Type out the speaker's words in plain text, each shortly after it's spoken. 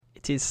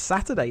is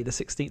Saturday, the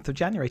 16th of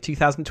January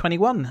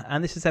 2021,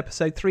 and this is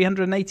episode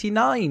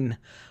 389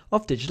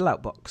 of Digital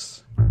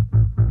Outbox.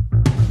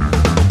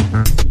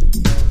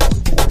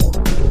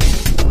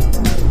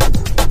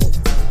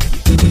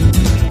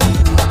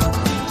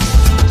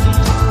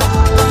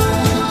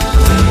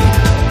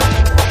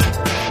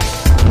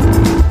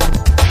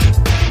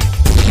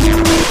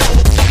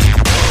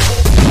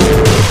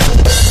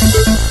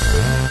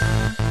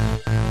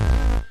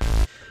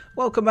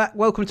 Welcome back.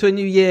 Welcome to a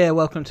new year.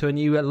 Welcome to a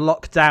new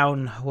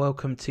lockdown.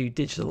 Welcome to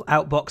Digital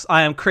Outbox.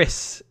 I am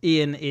Chris.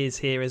 Ian is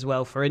here as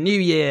well for a new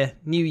year,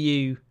 new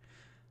you.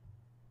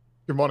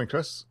 Good morning,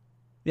 Chris.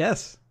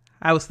 Yes.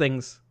 How's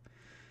things?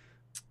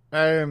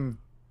 I've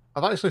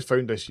actually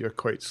found this year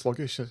quite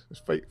sluggish.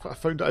 I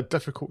found it a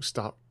difficult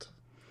start.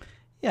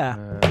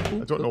 Yeah. I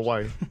don't know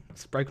why.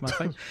 It's broken my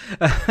phone.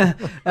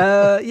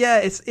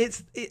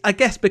 It's I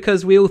guess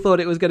because we all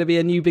thought it was going to be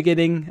a new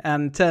beginning,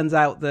 and turns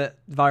out that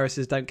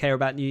viruses don't care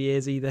about New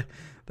Year's either.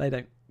 They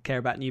don't care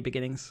about new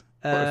beginnings.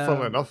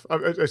 Funnily enough,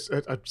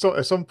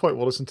 at some point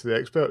we'll listen to the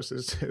experts.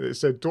 It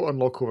said don't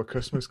unlock over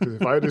Christmas because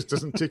the virus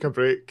doesn't take a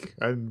break,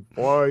 and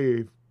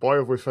boy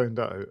have we found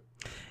that out.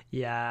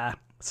 Yeah.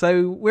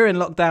 So we're in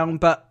lockdown,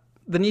 but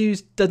the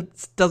news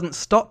doesn't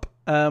stop.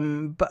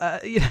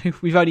 But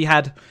we've only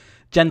had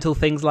gentle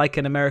things like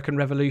an American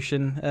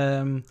Revolution.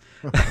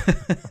 But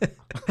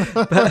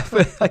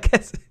I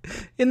guess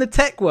in the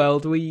tech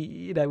world,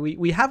 we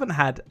haven't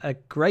had a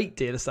great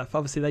deal of stuff.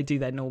 Obviously, they do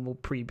their normal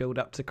pre-build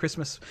up to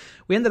Christmas.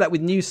 We ended up with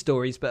news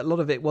stories, but a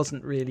lot of it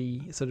wasn't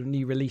really sort of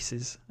new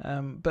releases.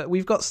 But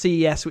we've got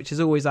CES, which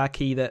is always our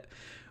key that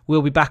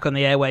we'll be back on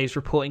the airwaves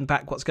reporting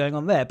back what's going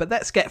on there. But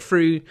let's get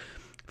through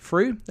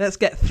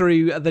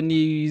the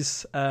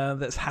news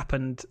that's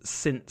happened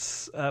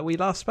since we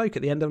last spoke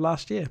at the end of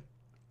last year.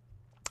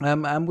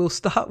 And we'll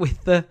start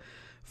with the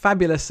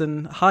fabulous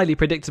and highly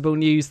predictable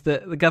news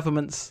that the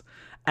government's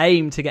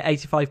aim to get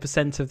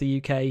 85% of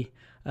the UK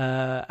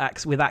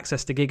with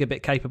access to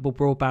gigabit-capable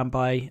broadband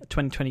by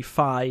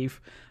 2025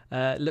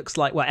 looks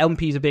like,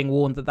 MPs are being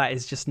warned that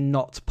is just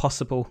not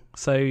possible.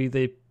 So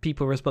the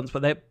people responsible,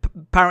 they're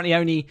apparently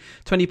only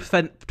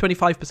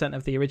 25%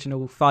 of the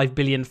original 5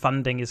 billion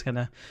funding is going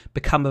to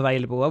become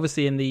available.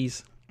 Obviously, in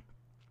these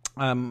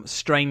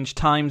strange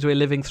times we're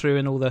living through,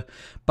 and all the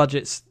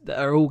budgets that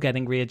are all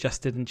getting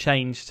readjusted and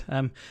changed.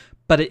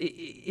 But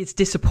it's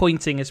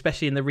disappointing,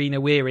 especially in the arena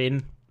we're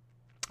in,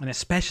 and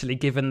especially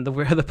given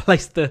the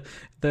place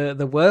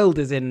the world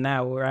is in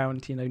now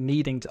around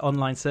needing to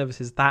online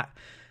services, that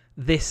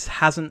this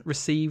hasn't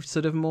received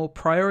sort of more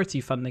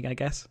priority funding, I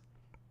guess.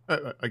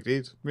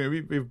 Agreed. I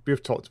mean,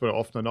 we've talked about it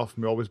often enough,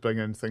 and we always bring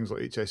in things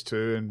like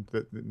HS2 and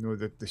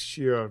the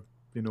sheer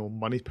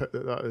money pit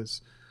that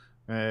is.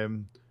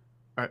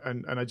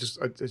 And I just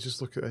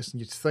look at this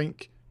and you'd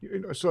think,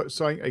 so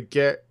I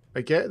get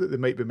that they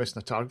might be missing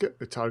a target.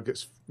 The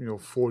target's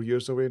 4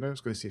 years away now. I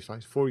was going to say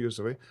 5, 4 years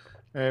away.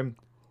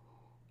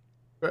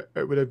 But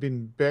it would have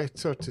been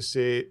better to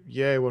say,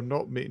 yeah, we're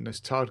not meeting this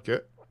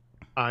target,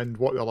 and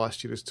what the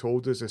last year has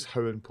told us is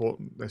how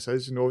important this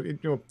is.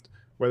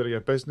 Whether you're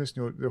a business,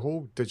 the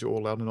whole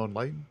digital learning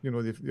online.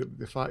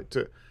 The fact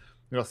that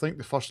I think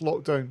the first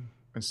lockdown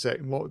and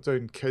second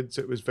lockdown, kids,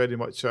 it was very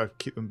much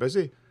keep them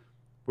busy.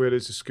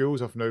 Whereas the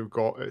schools have now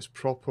got its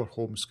proper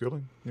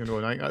homeschooling, and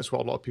I think that's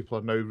what a lot of people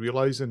are now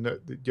realising,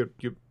 that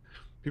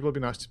people have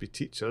been asked to be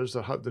teachers.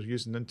 They're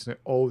using the internet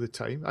all the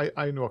time.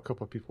 I know a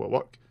couple of people at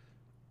work,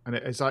 and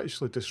it is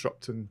actually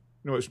disrupting.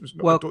 I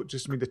don't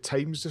just mean the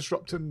time's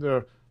disrupting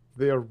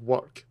their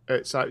work.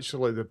 It's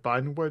actually the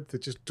bandwidth. They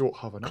just don't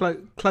have enough.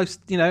 Close,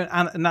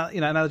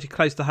 analogy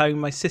close to home.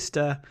 My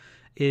sister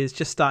is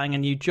just starting a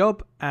new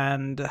job,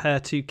 and her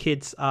 2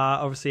 kids are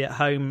obviously at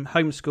home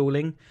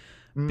homeschooling.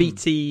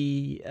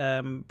 BT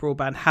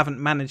broadband haven't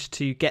managed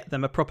to get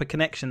them a proper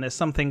connection. There's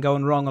something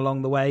going wrong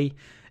along the way.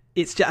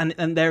 It's just,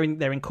 and they're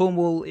in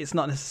Cornwall. It's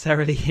not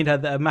necessarily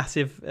a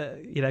massive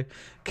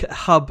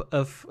hub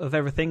of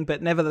everything,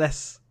 but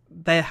nevertheless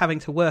they're having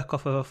to work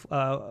off of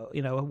a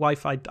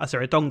Wi-Fi, a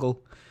dongle,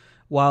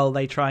 while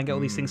they try and get all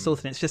these things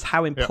sorted. It's just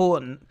how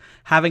important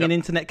having an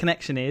internet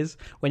connection is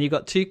when you've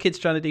got 2 kids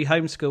trying to do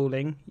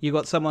homeschooling, you've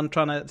got someone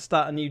trying to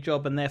start a new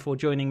job and therefore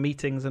joining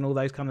meetings and all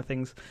those kind of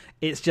things.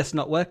 It's just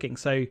not working.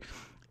 So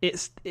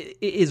it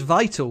is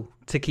vital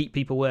to keep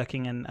people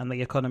working and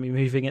the economy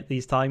moving at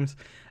these times.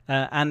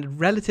 And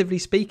relatively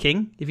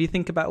speaking, if you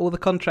think about all the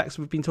contracts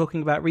we've been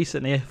talking about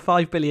recently,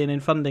 5 billion in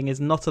funding is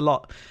not a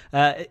lot.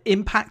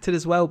 Impacted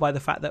as well by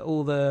the fact that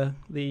all the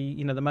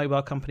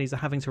mobile companies are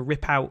having to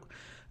rip out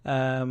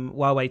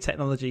Huawei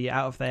technology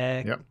out of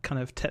their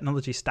kind of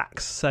technology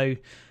stacks, so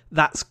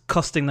that's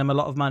costing them a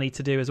lot of money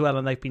to do as well,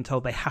 and they've been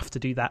told they have to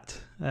do that,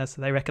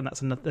 so they reckon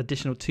that's an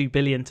additional 2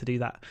 billion to do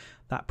that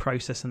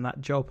process and that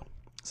job.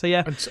 So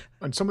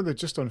and some of the,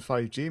 just on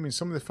 5G, I mean,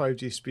 some of the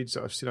 5G speeds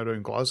that I've seen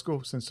around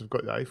Glasgow since I've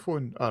got the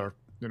iPhone are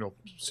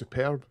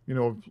superb.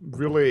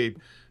 Really,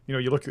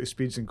 you look at the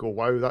speeds and go,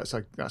 wow, that's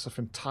a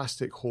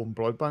fantastic home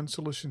broadband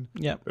solution.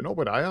 Yeah. But not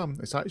where I am.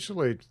 It's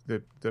actually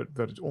they're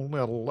only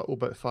a little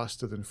bit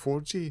faster than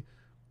 4G,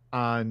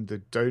 and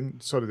the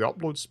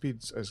upload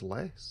speeds is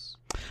less.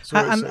 So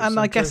and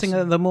I'm guessing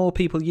that the more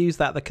people use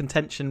that, the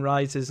contention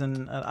rises.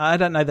 And I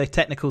don't know the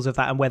technicals of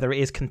that and whether it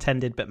is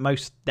contended, but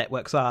most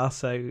networks are.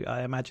 So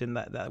I imagine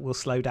that will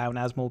slow down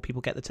as more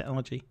people get the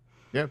technology.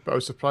 Yeah, but I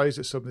was surprised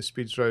at some of the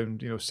speeds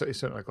around, city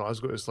centre like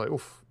Glasgow. It's like,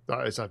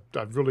 that is a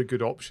really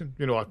good option.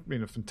 A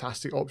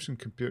fantastic option.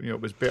 Compared, it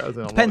was better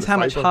than. Depends how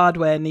much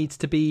hardware needs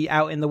to be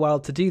out in the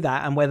world to do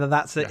that, and whether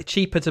that's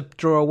cheaper to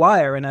draw a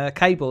wire and a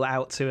cable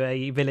out to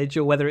a village,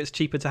 or whether it's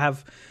cheaper to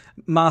have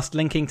mast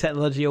linking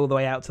technology all the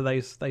way out to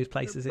those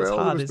places. It's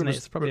hard, isn't it?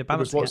 It's probably a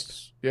balancing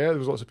act. Yeah, there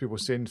was lots of people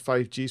saying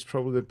 5G is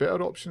probably the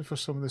better option for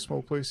some of the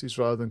small places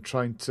rather than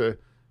trying to,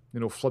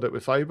 flood it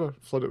with fibre,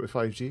 flood it with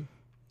 5G.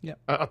 Yeah.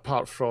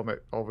 Apart from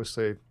it,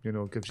 obviously,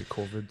 gives you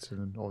COVID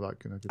and all that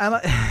kind of good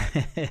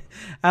stuff.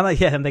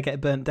 And they get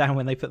burnt down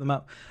when they put them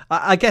up.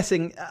 I'm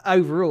guessing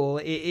overall,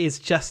 it is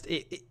just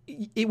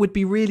it would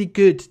be really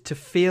good to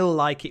feel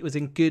like it was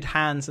in good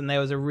hands and there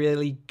was a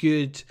really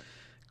good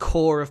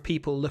core of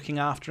people looking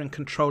after and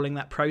controlling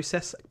that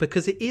process,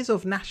 because it is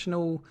of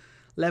national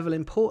level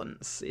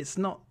importance. It's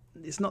not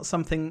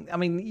something. I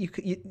mean, you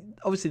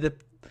obviously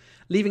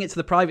leaving it to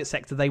the private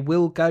sector, they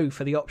will go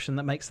for the option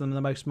that makes them the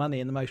most money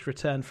and the most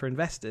return for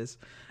investors,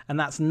 and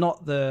that's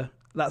not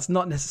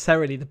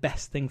necessarily the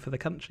best thing for the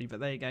country. But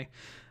there you go.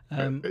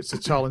 It's a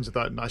challenge of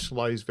that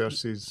nationalised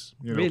versus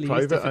really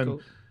private,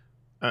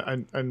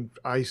 and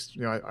I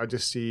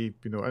just see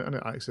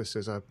internet access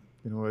as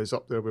is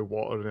up there with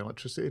water and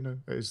electricity now.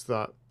 Is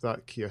that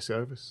key a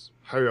service?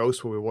 How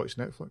else will we watch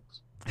Netflix?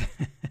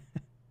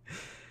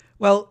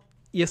 Well,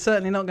 you're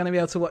certainly not going to be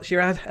able to watch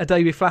your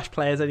Adobe Flash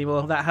players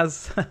anymore. That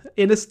has,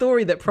 in a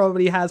story that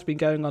probably has been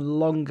going on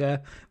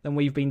longer than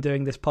we've been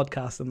doing this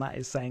podcast, and that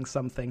is saying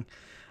something.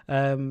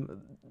 It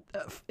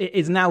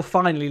is now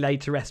finally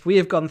laid to rest. We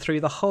have gone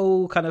through the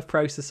whole kind of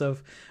process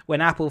of when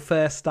Apple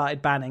first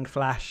started banning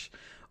Flash,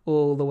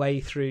 all the way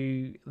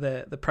through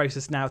the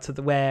process now to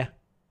where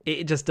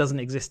it just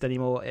doesn't exist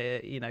anymore.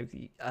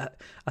 I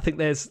think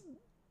there's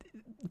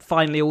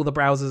finally all the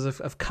browsers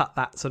have cut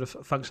that sort of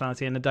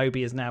functionality, and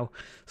Adobe has now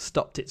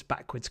stopped its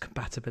backwards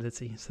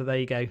compatibility. So there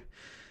you go.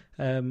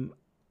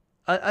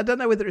 I don't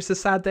know whether it's a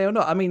sad day or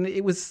not. I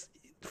mean,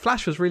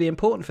 Flash was really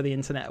important for the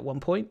internet at one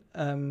point.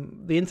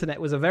 The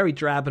internet was a very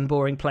drab and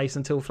boring place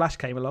until Flash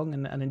came along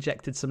and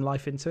injected some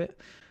life into it.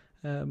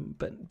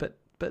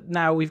 But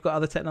now we've got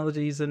other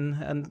technologies,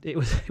 and it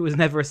was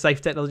never a safe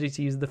technology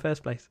to use in the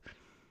first place.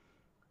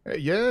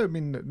 Yeah, I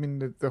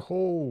mean the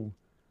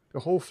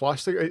whole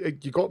Flash thing,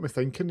 you got me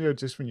thinking there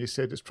just when you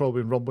said it's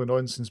probably been rumbling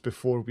on since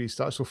before we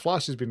started. So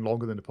Flash has been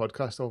longer than the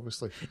podcast,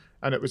 obviously,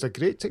 and it was a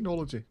great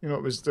technology.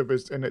 It was,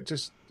 and it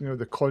just,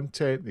 the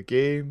content, the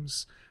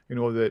games,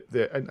 the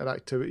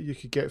interactivity you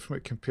could get from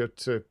it compared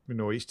to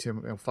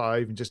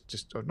HTML5 and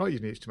just or not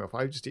even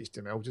HTML5, just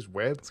HTML, just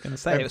web. I was going to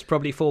say it was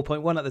probably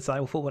 4.1 at the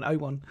time, or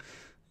 4.01.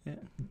 Yeah.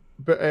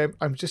 But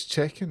I'm just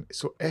checking.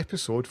 So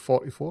episode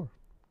 44.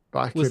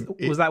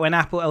 Was that when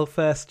Apple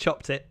first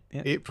chopped it?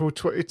 Yeah. April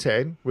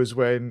 2010 was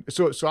when.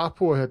 So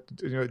Apple had,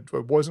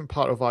 it wasn't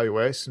part of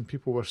iOS, and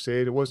people were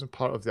saying it wasn't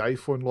part of the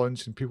iPhone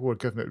launch, and people were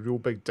giving it real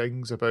big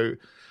dings about,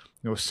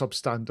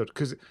 substandard.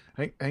 Because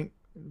I think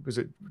was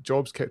it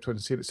Jobs kept on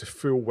saying it's a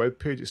full web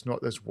page, it's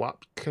not this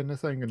WAP kind of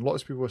thing, and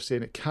lots of people were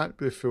saying it can't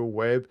be the full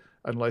web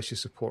unless you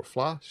support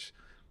Flash,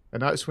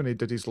 and that's when he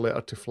did his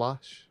letter to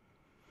Flash.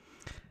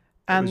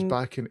 It was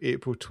back in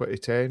April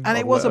 2010. And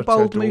it was a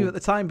bold move at the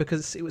time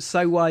because it was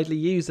so widely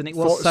used, and it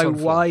was so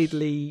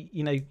widely,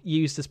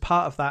 used as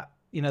part of that,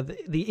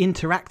 the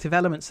interactive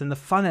elements and the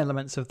fun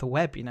elements of the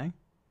web,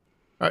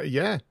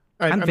 Yeah.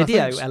 And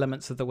video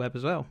elements of the web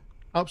as well.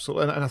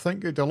 Absolutely. And I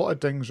think there a lot of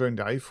dings around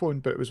the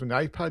iPhone, but it was when the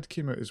iPad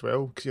came out as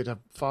well, because you had a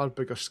far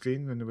bigger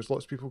screen, and there was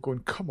lots of people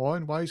going, come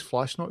on, why is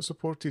Flash not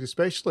supported?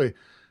 Especially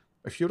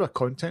if you're a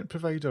content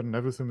provider and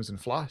everything was in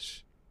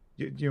Flash.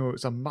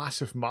 It's a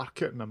massive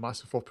market and a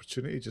massive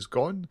opportunity just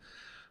gone.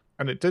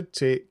 And it did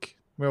take,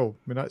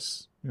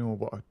 that's,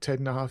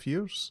 10.5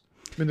 years?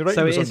 I mean, the writing was on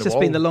the wall. So it's just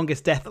been the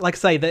longest death. Like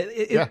I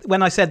say,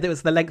 when I said that it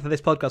was the length of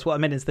this podcast, what I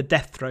meant is the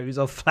death throes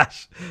of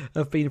Flash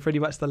have been pretty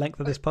much the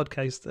length of this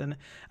podcast. And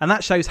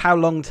that shows how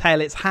long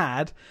tail it's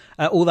had,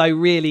 although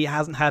really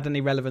hasn't had any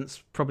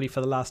relevance probably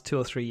for the last 2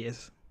 or 3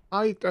 years.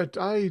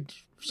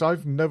 So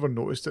I've never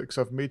noticed it because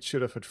I've made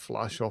sure I've had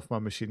Flash off my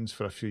machines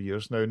for a few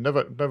years now.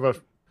 Never.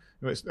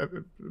 It's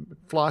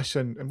Flash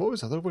and what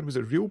was the other one? Was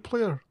it Real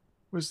Player?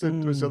 Was the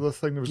other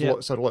thing? There was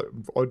lots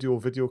of audio,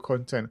 video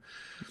content.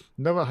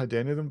 Never had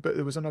any of them, but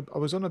I was on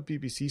a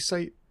BBC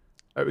site.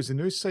 It was a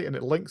news site, and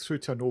it linked through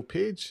to an old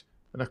page.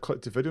 And I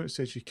clicked the video, and it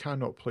says you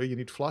cannot play. You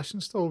need Flash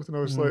installed. And I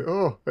was like,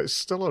 oh, it's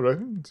still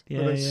around. Yeah,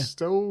 and it's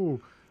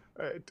still.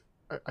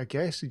 I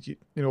guess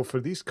for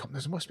these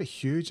companies, there must be a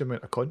huge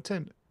amount of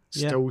content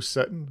still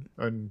sitting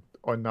on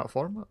that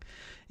format.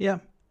 Yeah.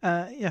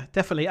 Yeah,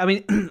 definitely. I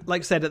mean,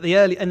 like I said, in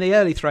the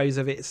early throes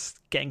of its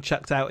getting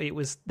chucked out, there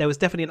was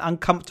definitely an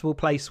uncomfortable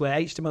place where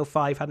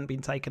HTML5 hadn't been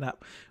taken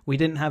up. We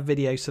didn't have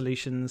video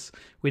solutions.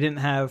 We didn't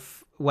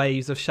have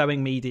ways of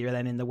showing media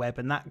then in the web,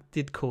 and that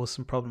did cause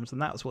some problems,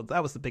 and that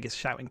was the biggest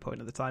shouting point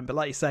at the time. But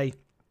like you say,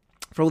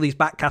 for all these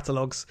back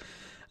catalogues,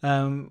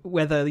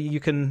 whether you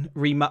can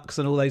remux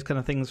and all those kind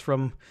of things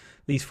from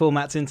these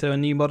formats into a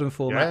new modern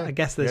format, I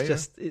guess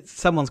there's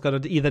someone's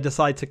got to either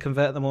decide to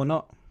convert them or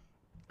not.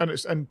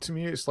 And to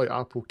me, it's like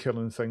Apple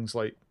killing things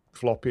like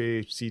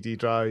floppy CD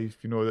drive.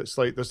 It's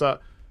like there's like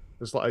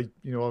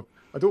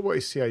I don't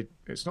want to say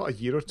it's not a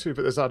year or two,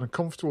 but there's an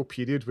uncomfortable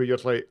period where you're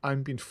like,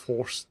 I'm being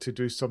forced to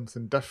do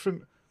something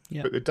different,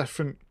 but the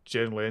different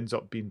generally ends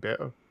up being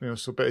better.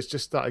 But it's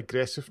just that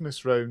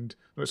aggressiveness round.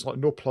 It's like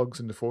no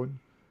plugs in the phone.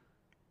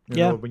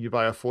 When you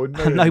buy a phone,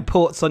 now, no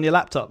ports on your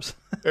laptops.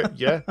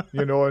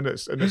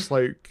 And it's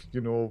like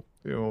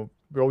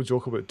we all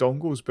joke about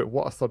dongles, but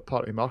what a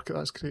third-party market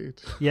that's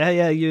created.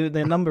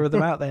 The number of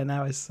them out there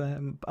now is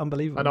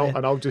unbelievable.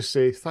 And I'll just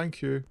say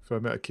thank you for the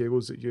amount of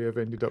cables that you have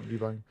ended up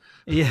rebuying.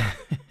 Yeah,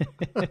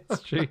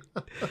 it's true.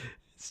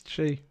 It's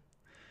true.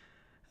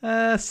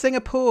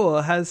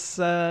 Singapore has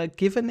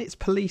given its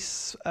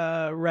police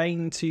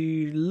rein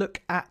to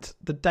look at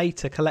the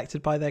data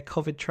collected by their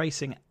COVID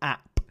tracing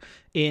app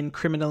in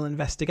criminal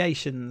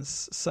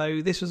investigations.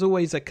 So this was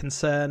always a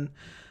concern.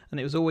 And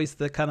it was always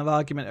the kind of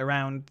argument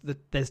around that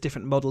there's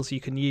different models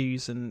you can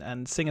use,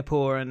 and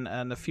Singapore and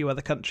a few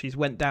other countries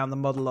went down the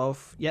model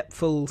of,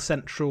 full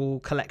central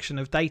collection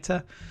of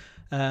data.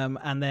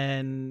 And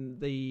then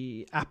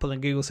the Apple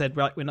and Google said,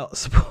 right, we're not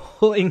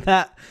supporting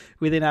that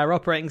within our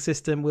operating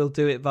system. We'll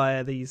do it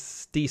via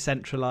these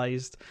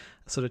decentralized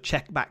sort of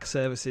check back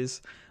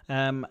services.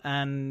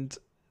 This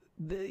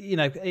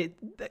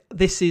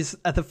is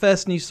the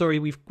first news story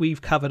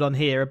we've covered on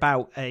here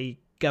about a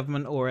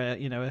government or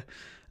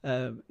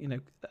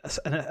what's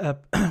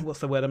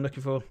the word I'm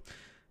looking for?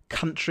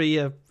 Country,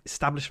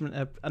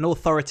 establishment, an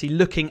authority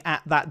looking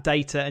at that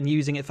data and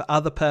using it for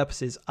other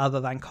purposes other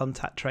than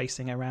contact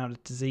tracing around a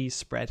disease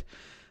spread.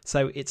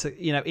 So it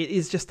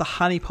is just a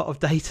honeypot of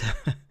data.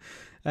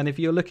 And if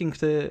you're looking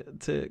to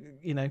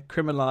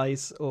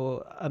criminalize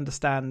or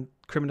understand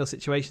criminal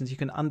situations, you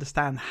can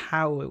understand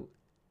how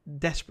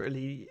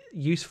desperately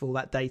useful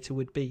that data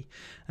would be.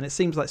 And it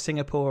seems like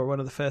Singapore are one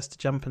of the first to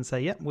jump and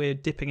say, we're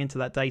dipping into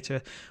that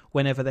data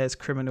whenever there's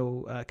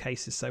criminal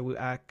cases,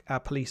 so our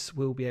police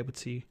will be able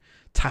to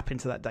tap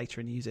into that data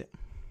and use it.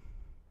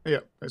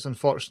 It's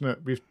unfortunate.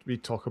 We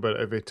talk about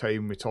it every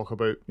time we talk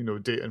about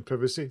data and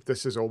privacy.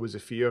 This is always a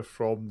fear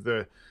from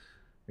the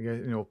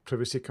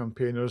privacy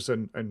campaigners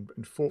and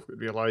folk that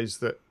realise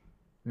that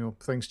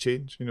things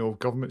change,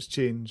 governments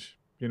change,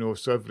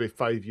 so every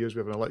 5 years we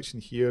have an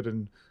election here,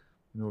 and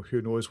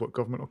who knows what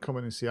government will come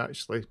in and say,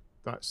 actually,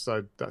 that's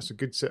a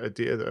good set of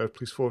data that our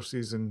police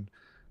forces and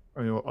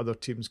other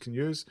teams can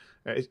use.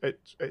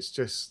 It's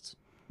just,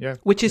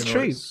 which is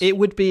true. It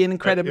would be an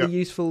incredibly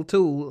useful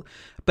tool,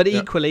 but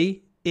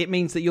equally, it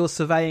means that you're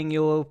surveying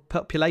your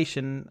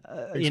population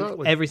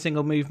in every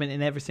single movement,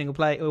 in every single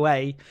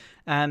way,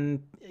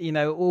 and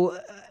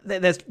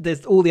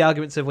there's all the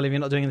arguments of, well, if you're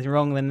not doing anything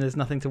wrong, then there's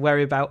nothing to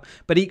worry about.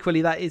 But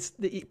equally, that is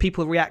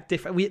people react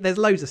different. There's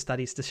loads of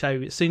studies to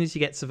show as soon as you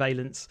get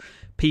surveillance,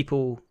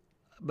 people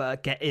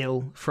get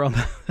ill from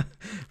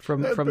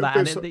that,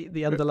 and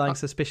the underlying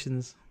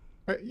suspicions.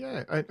 And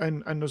there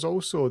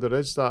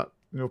is that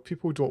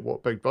people don't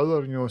want Big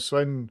Brother. So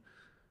in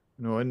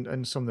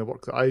some of the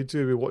work that I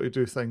do, we want to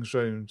do things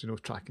around,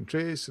 track and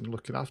trace and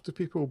looking after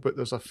people, but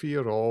there's a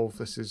fear of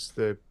this is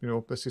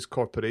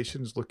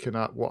corporations looking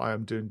at what I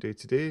am doing day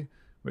to day,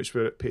 which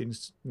where it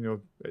pains,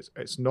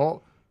 it's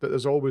not, but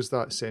there's always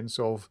that sense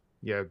of,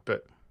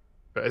 but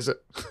is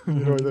it?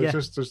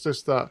 There's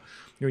just that,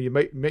 you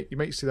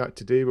might say that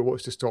today, but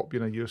what's to stop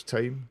you in a year's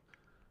time?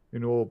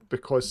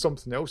 Because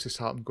something else has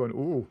happened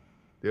going,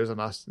 there's a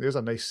nice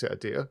set of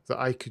data that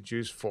I could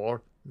use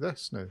for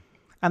this now.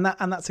 And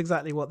that's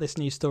exactly what this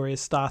news story is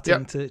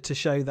starting to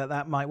show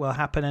that might well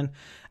happen. And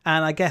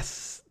I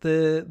guess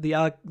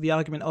the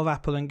argument of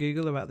Apple and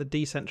Google about the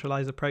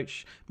decentralized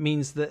approach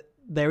means that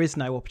there is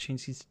no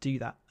opportunity to do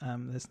that.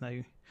 There's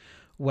no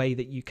way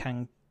that you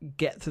can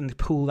get and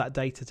pull that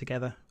data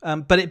together.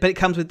 But it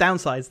comes with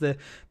downsides.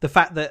 The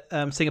fact that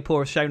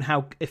Singapore has shown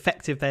how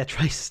effective their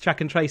track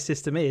and trace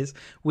system is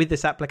with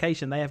this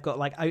application. They have got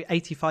like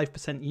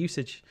 85%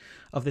 usage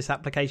of this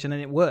application,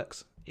 and it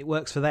works. It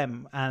works for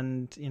them,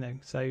 and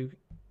so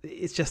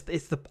it's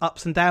the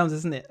ups and downs,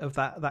 isn't it, of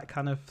that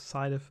kind of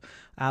side of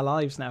our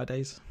lives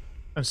nowadays.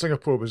 And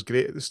Singapore was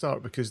great at the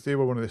start because they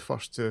were one of the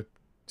first to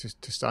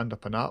stand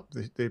up an app.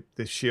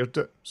 They shared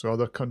it, so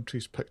other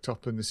countries picked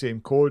up in the same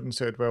code and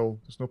said, well,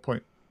 there's no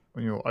point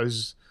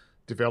us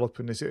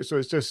developing this. So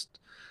it's just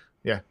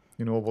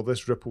will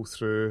this ripple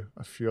through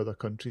a few other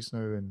countries now,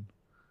 and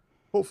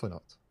hopefully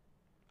not.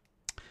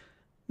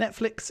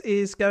 Netflix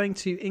is going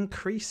to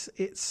increase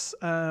its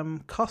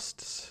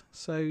costs,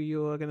 so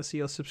you're going to see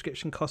your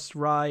subscription costs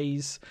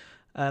rise,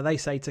 they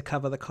say, to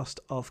cover the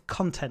cost of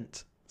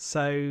content.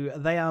 So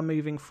they are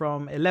moving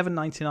from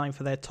 $11.99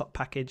 for their top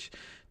package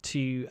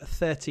to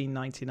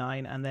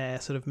 $13.99, and their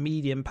sort of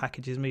medium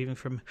package is moving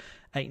from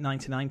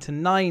 $8.99 to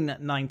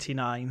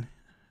 $9.99.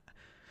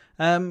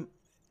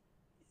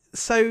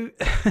 So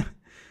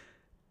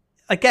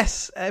I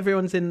guess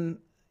everyone's in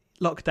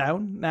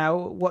lockdown now,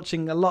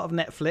 watching a lot of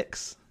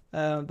Netflix.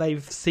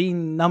 They've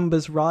seen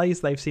numbers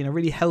rise. They've seen a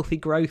really healthy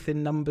growth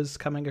in numbers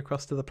coming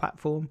across to the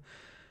platform.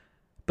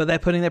 But they're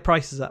putting their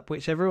prices up,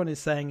 which everyone is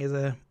saying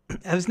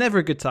it's never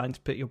a good time to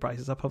put your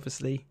prices up,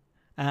 obviously.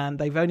 And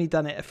they've only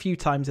done it a few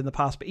times in the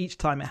past, but each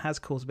time it has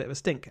caused a bit of a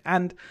stink.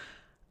 And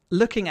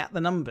looking at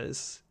the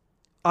numbers,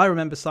 I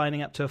remember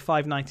signing up to a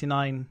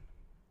 $5.99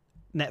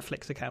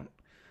 Netflix account,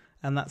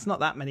 and that's not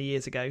that many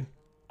years ago.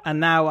 And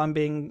now I'm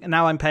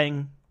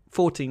paying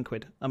 14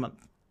 quid a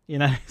month.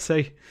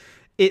 So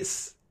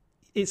it's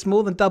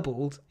more than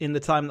doubled in the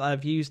time that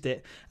I've used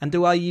it. And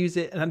do I use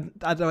it and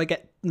do I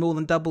get more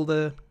than double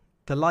the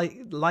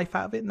life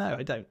out of it? No,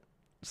 I don't.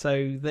 So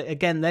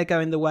again, they're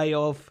going the way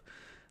of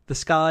the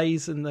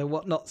Skies and the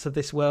whatnots of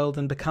this world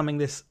and becoming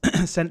this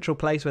central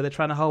place where they're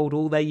trying to hold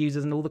all their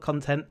users and all the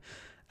content.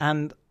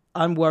 And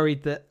I'm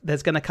worried that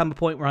there's going to come a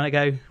point where I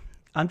go,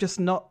 I'm just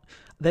not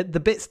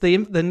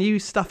the new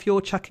stuff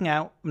you're chucking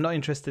out, I'm not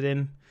interested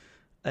in.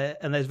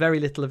 And there's very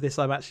little of this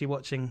I'm actually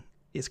watching.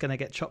 It's going to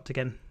get chopped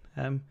again.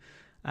 And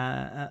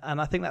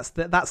I think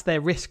that's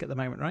their risk at the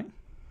moment, right?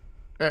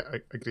 Yeah,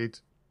 agreed.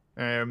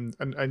 And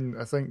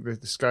I think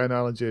the Sky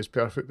analogy is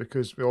perfect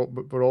because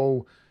we're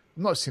all,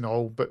 I'm not saying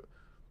all, but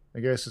I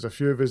guess there's a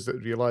few of us that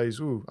realise,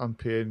 I'm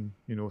paying,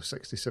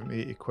 60,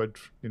 70, 80 quid,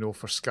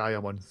 for Sky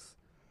a month.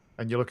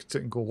 And you look at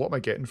it and go, what am I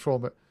getting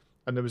from it?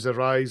 And there was a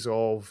rise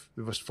of,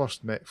 there was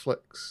first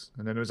Netflix,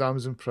 and then there was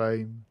Amazon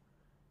Prime,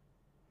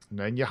 and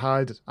then you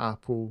had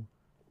Apple,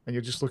 and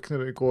you're just looking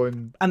at it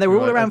going... And they were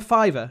all around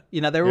 $5.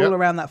 They were all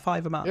around that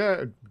 $5 mark.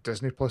 Yeah,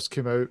 Disney Plus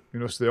came out,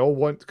 so they all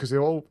want... Because they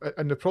all...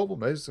 And the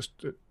problem is,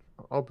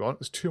 I'll be honest,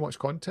 there's too much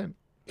content.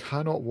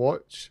 Cannot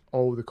watch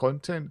all the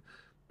content.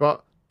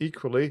 But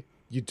equally,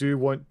 you do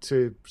want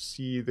to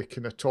see the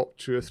kind of top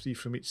 2 or 3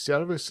 from each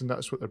service, and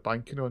that's what they're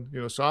banking on.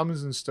 So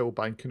Amazon's still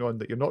banking on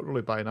that you're not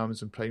really buying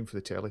Amazon Prime for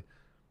the telly.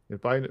 You're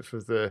buying it for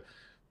the,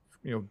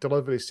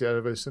 delivery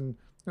service, and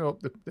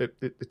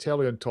the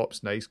telly on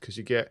top's nice because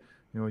you get,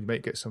 you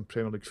might get some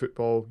Premier League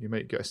football, you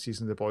might get a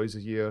season of The Boys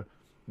a year,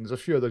 and there's a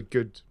few other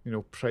good,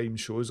 Prime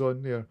shows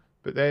on there.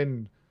 But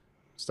then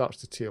it starts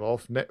to tail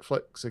off.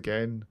 Netflix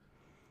again.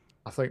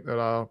 I think there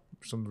are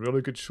some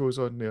really good shows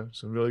on there,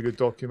 some really good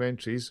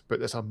documentaries, but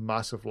there's a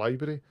massive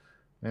library.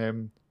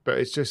 But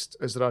it's just,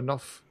 is there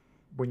enough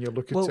when you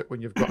look at it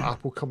when you've got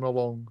Apple coming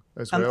along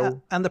as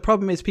well? And the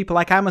problem is people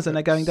like Amazon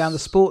are going down the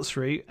sports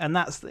route,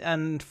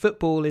 and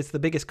football is the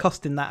biggest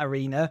cost in that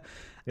arena.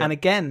 Yep. And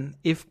again,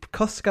 if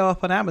costs go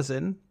up on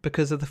Amazon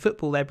because of the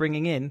football they're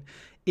bringing in,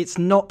 it's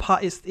not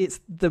part. It's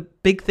the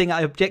big thing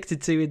I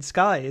objected to in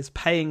Sky is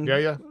paying.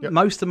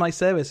 Most of my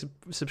service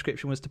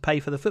subscription was to pay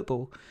for the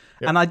football,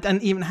 and I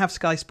don't even have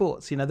Sky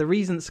Sports. The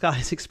reason Sky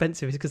is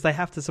expensive is because they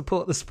have to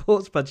support the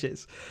sports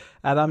budgets,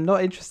 and I'm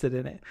not interested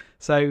in it.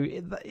 So,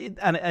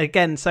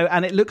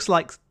 it looks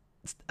like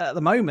at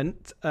the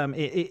moment,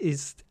 it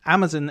is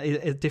Amazon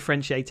is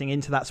differentiating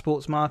into that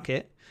sports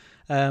market,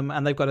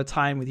 and they've got a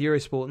tie-in with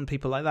Eurosport and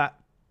people like that.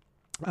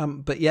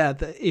 But yeah,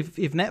 if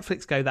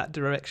Netflix go that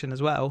direction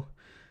as well,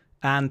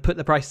 and put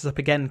the prices up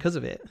again because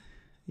of it,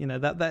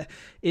 they're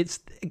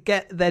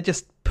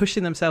just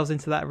pushing themselves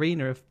into that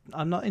arena of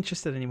I'm not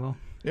interested anymore.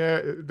 Yeah,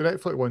 the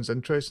Netflix one's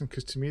interesting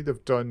because to me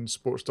they've done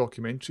sports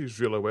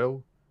documentaries really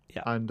well.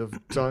 Yeah, and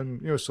they've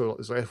done so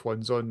there's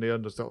F1's on there,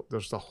 and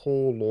there's a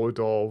whole load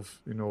of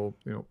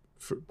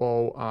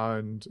football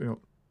and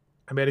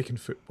American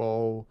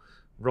football,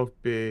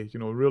 rugby,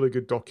 really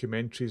good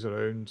documentaries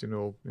around,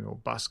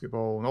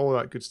 basketball and all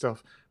that good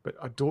stuff. But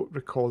I don't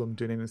recall them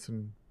doing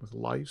anything with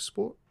live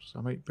sports.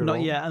 I might be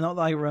wrong. Not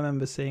that I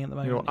remember seeing at the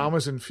moment.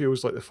 Amazon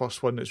feels like the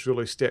first one that's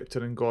really stepped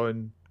in and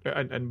gone,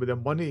 and with the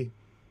money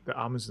that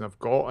Amazon have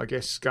got, I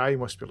guess Sky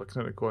must be looking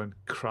at it going,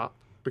 crap,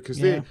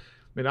 because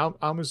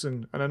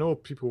Amazon, and I know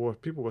people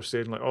were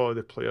saying like, oh,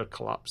 the player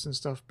collapse and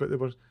stuff, but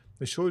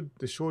they showed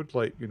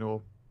like, I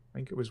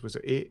think it was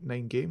it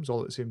 8-9 games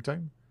all at the same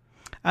time.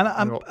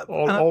 And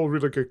all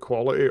really good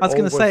quality. I was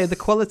going to say the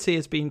quality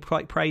has been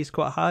praised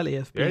quite highly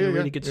of being a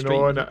really good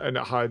stream. And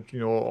it had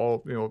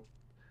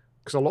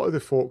because a lot of the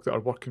folk that are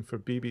working for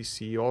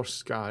BBC or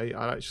Sky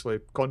are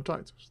actually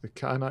contractors. They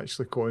can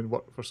actually go and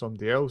work for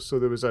somebody else. So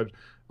there was a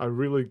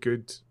really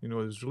good,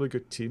 there's really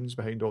good teams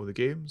behind all the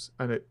games,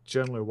 and it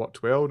generally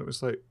worked well. And it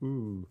was like,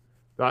 ooh,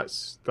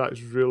 that's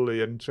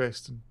really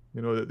interesting.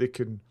 That they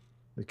can,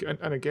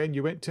 and again,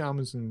 you went to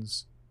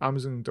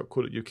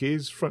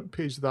Amazon.co.uk's front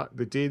page that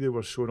the day they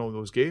were showing all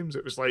those games,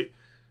 it was like,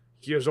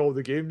 here's all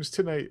the games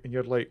tonight, and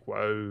you're like,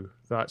 wow,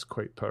 that's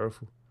quite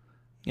powerful.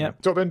 Yeah,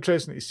 sort of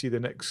interesting to see the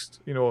next,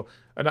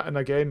 and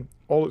again,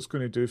 all it's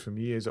going to do for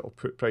me is it'll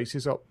put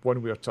prices up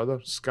one way or the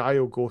other. Sky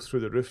will go through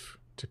the roof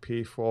to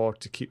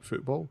keep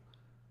football,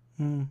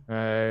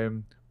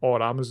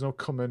 or Amazon will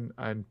come in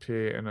and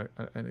pay an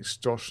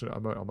extortionate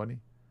amount of money.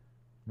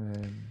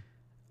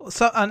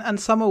 So and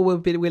some will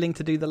be willing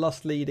to do the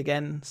lost lead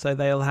again, so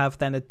they'll have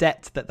then a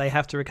debt that they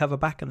have to recover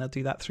back, and they'll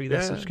do that through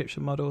their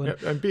subscription model.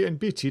 And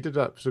BT did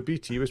that. So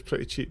BT was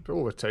pretty cheap, but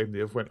over time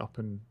they've went up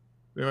in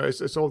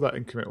It's all that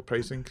incremental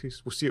price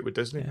increase. We'll see it with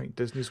Disney. I think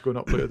Disney's going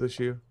up later this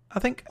year. I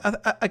think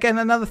again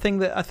another thing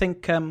that I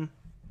think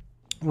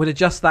would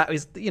adjust that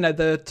is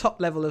the top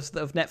level of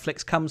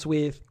Netflix comes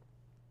with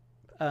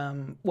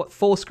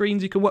 4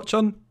 screens you can watch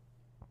on.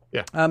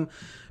 Yeah.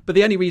 But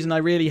the only reason I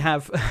really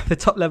have the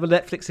top level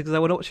Netflix is because I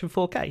want to watch in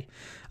 4K.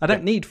 I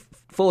don't need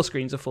 4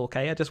 screens of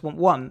 4K. I just want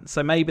one.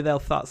 So maybe they'll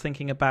start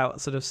thinking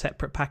about sort of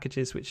separate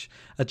packages which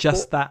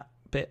adjust that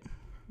bit.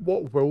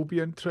 What will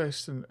be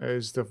interesting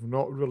is they've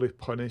not really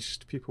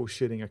punished people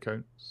sharing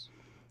accounts.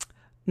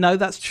 No,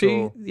 that's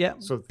true.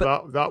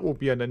 That will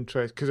be an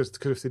interest because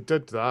if they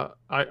did that,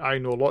 I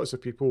know lots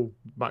of people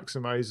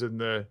maximising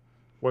the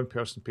one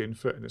person paying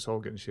for it and it's all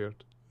getting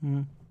shared.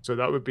 Mm. So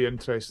that would be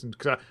interesting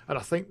and I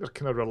think they're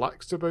kind of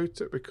relaxed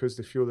about it because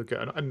they feel they're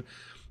getting. And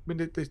I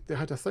mean, they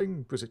had a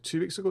thing. Was it 2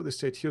 weeks ago? They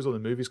said, "Here's all the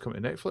movies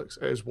coming to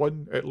Netflix." It is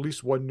at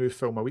least one new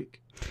film a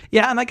week.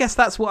 Yeah, and I guess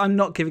that's what I'm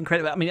not giving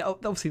credit. I mean,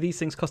 obviously these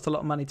things cost a lot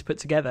of money to put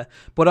together.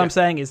 But what I'm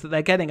saying is that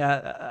they're getting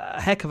a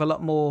heck of a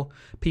lot more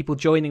people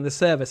joining the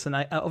service, and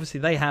obviously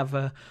they have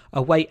a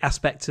weight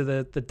aspect to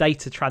the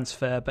data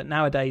transfer. But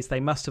nowadays they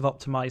must have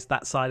optimized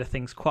that side of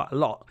things quite a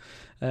lot.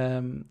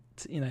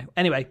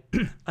 Anyway,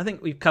 I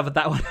think we've covered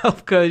that one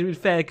off.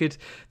 Fair good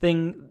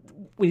thing.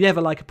 We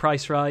never like a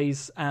price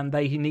rise, and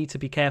they need to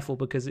be careful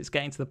because it's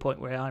getting to the point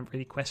where I'm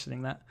really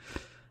questioning that.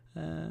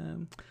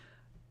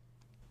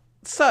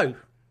 So,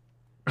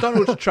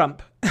 Donald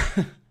Trump.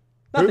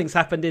 Nothing's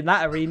happened in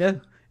that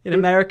arena, in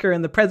America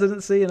and the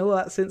presidency and all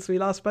that since we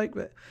last spoke.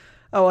 But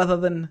other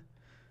than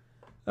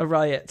a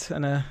riot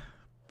and a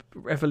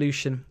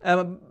revolution.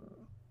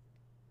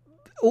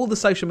 All the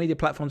social media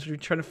platforms are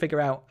trying to figure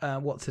out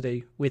what to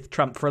do with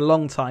Trump for a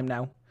long time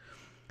now.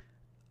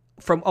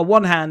 From on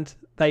one hand,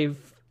 they've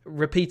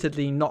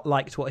repeatedly not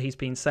liked what he's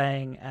been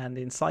saying and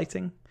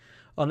inciting.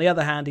 On the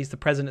other hand, he's the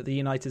president of the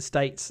United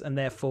States, and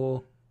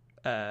therefore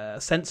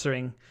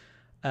censoring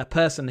a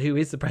person who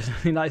is the president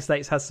of the United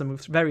States has some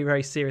very,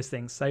 very serious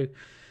things. So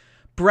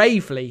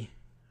bravely,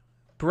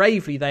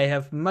 they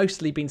have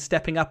mostly been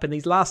stepping up in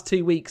these last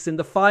 2 weeks in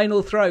the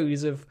final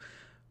throes of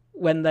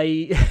when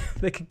they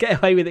could get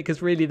away with it,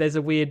 because really there's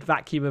a weird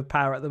vacuum of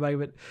power at the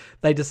moment.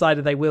 They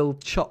decided they will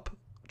chop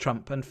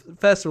Trump. And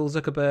first of all,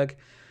 Zuckerberg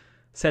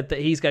said that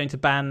he's going to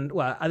ban.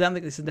 Well, I don't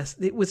think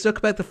it was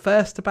Zuckerberg the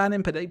first to ban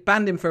him, but they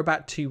banned him for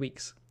about 2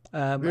 weeks.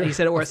 He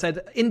said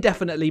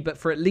indefinitely, but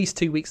for at least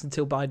 2 weeks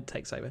until Biden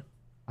takes over.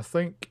 I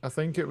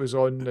think it was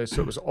on.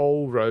 So it was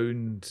all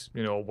round.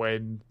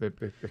 When the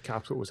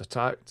Capitol was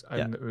attacked,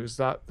 and it was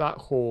that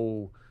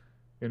whole,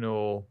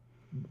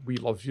 "We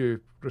love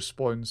you"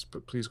 response,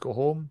 but please go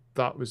home.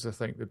 That was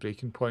the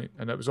breaking point,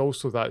 and it was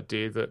also that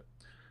day that,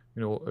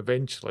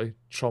 eventually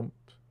Trump,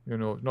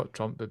 not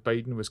Trump, but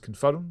Biden was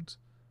confirmed.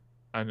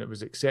 And it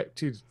was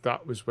accepted.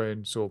 That was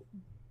when, Facebook,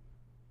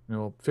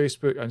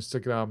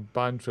 Instagram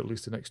banned for at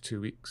least the next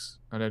 2 weeks.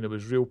 And then there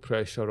was real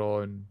pressure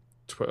on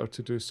Twitter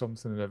to do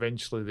something. And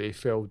eventually they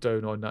fell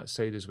down on that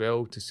side as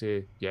well to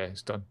say, yeah,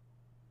 it's done.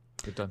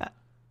 They're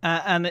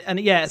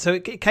done. So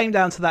it came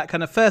down to that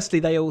kind of, firstly,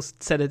 they all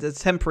said it's a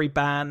temporary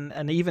ban.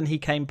 And even he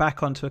came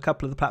back onto a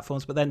couple of the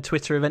platforms. But then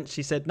Twitter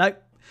eventually said, no,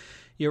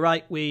 you're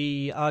right.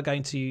 We are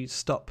going to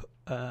stop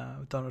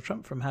Donald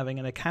Trump from having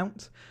an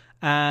account.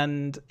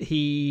 And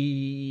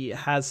he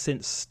has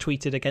since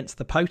tweeted against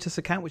the POTUS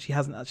account, which he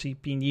hasn't actually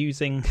been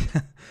using.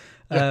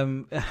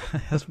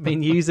 Hasn't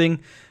been using.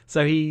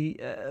 So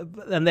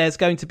and there's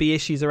going to be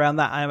issues around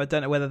that. I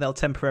don't know whether they'll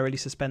temporarily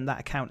suspend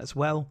that account as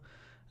well.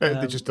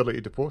 They just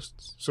deleted the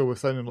posts. So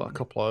within a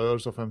couple of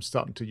hours of him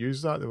starting to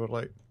use that, they were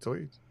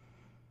deleted.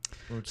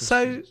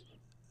 So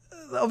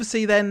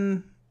obviously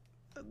then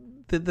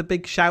the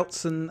big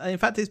shouts, and in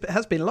fact it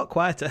has been a lot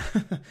quieter.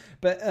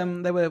 But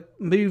there were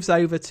moves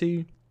over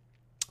to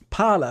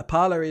Parler.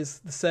 Parler is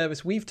the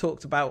service we've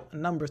talked about a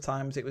number of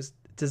times. It was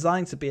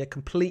designed to be a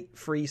complete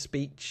free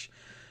speech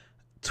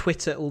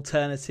Twitter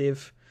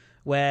alternative,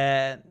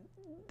 where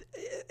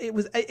it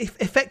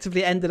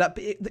effectively ended up.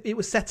 It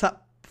was set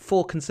up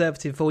for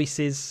conservative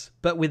voices,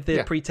 but with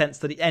the pretense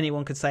that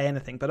anyone could say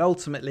anything. But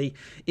ultimately,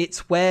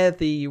 it's where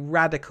the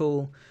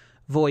radical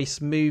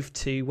voice moved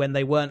to when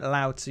they weren't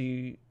allowed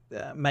to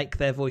make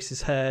their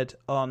voices heard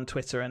on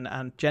Twitter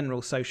and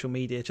general social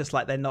media, just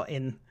like they're not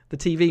in the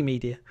TV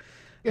media.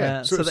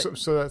 Yeah,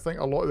 so I think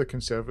a lot of the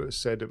Conservatives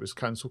said it was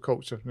cancel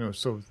culture.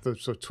 So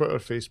Twitter,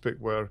 Facebook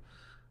were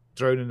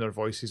drowning their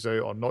voices out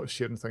or not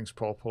sharing things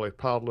properly.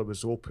 Parler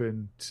was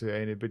open to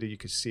anybody; you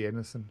could see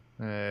anything.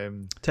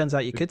 Turns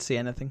out you could see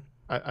anything,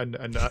 and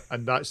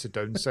that's the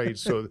downside.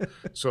 So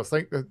I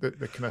think that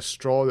the kind of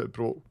straw that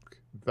broke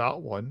that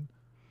one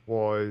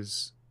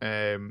was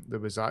there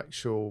was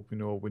actual,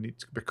 we need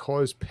to,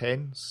 because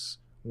Pence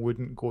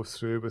wouldn't go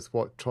through with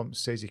what Trump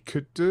says he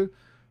could do.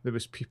 There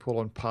was people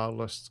on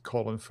Parler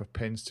calling for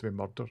Pence to be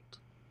murdered.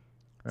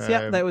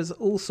 There was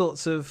all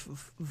sorts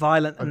of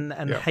violent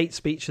and hate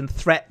speech and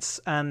threats,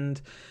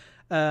 and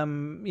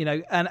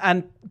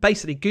and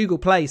basically Google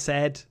Play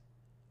said,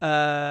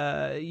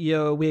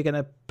 we're going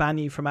to ban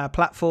you from our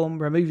platform,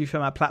 remove you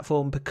from our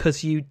platform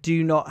because you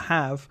do not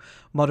have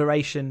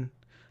moderation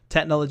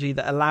technology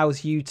that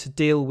allows you to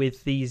deal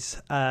with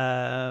these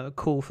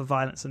call for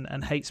violence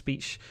and hate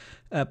speech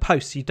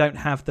posts. You don't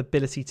have the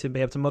ability to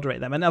be able to moderate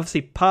them. And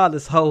obviously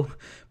Parler's whole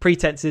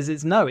pretense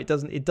is no, it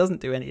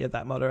doesn't do any of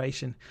that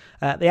moderation.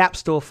 The App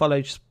Store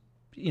follows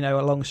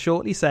along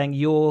shortly, saying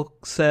your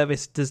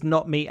service does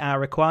not meet our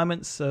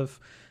requirements of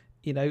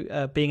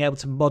being able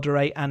to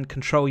moderate and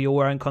control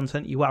your own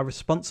content. You are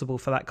responsible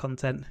for that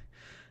content.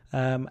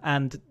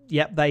 And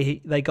yep,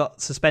 they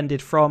got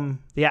suspended from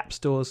the app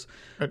stores,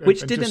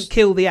 which didn't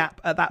kill the app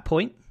at that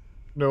point.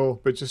 No,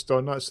 but just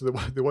on that, so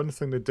the one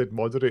thing they did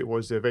moderate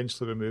was they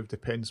eventually removed the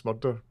Pence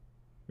murder.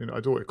 I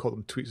don't want to call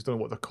them tweets, I don't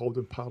know what they're called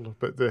in Parler,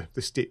 but the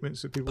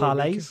statements that people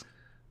parlays.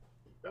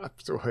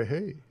 So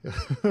hey,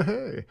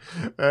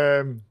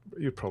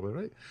 you're probably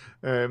right.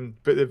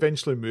 But they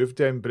eventually moved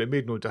them, but it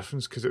made no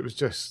difference because it was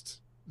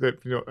just that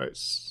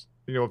it's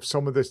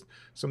some of the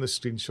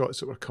screenshots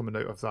that were coming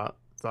out of that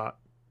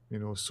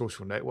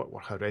social network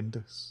were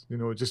horrendous.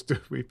 Just the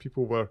way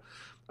people were,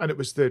 and it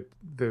was the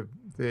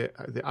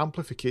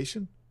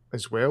amplification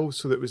as well.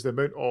 So that was the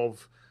amount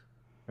of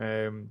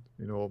the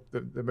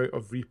amount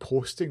of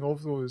reposting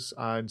of those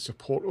and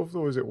support of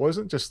those. It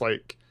wasn't just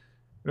like.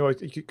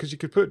 Because you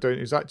could put it down,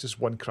 is that just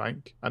one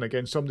crank? And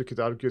again, somebody could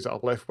argue that our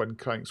left-wing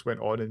cranks went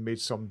on and made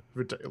some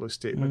ridiculous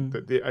statement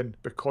that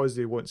because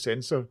they won't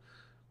censor,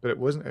 but it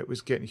wasn't. It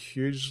was getting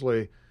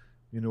hugely,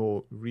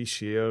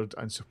 reshared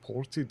and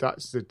supported. That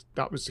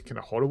was the kind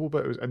of horrible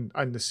bit. It was,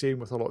 and the same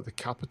with a lot of the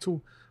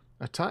Capitol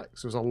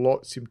attacks. There was a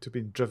lot seemed to be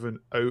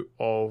driven out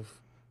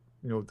of,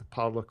 the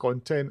Parler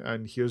content,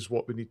 and here's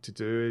what we need to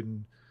do,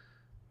 and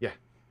yeah.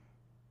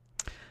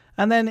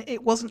 And then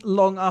it wasn't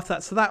long after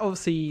that. So that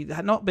obviously,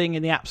 not being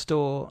in the App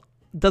Store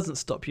doesn't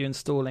stop you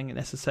installing it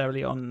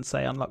necessarily on,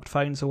 say, unlocked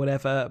phones or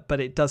whatever, but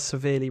it does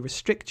severely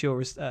restrict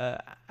your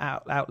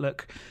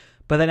Outlook.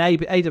 But then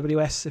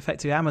AWS,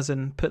 effectively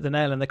Amazon, put the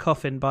nail in the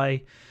coffin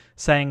by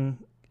saying,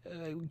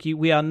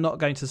 we are not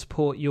going to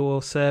support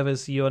your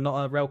servers. You are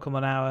not welcome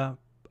on our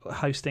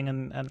hosting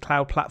and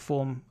cloud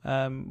platform.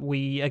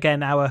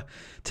 Our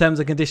terms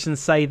and conditions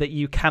say that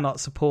you cannot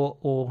support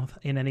or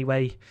in any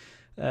way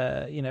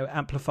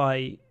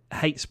amplify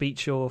hate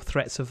speech or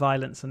threats of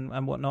violence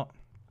and whatnot.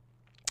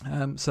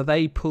 So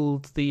they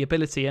pulled the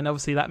ability, and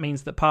obviously that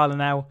means that Parler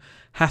now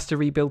has to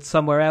rebuild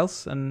somewhere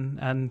else, and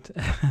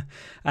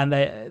and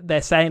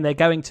they're saying they're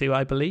going to,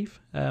 I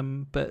believe.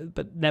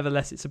 But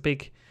nevertheless, it's a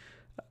big,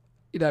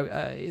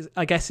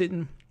 I guess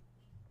in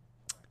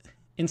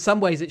some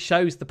ways it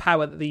shows the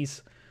power that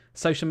these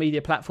social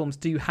media platforms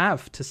do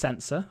have to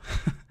censor,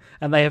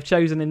 and they have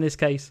chosen in this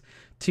case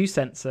to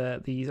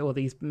censor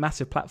these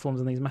massive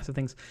platforms and these massive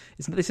things.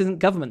 This isn't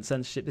government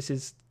censorship. This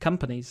is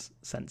companies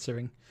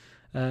censoring.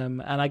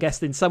 And I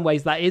guess in some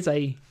ways that is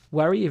a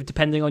worry,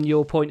 depending on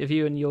your point of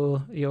view and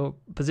your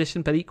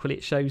position. But equally,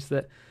 it shows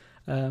that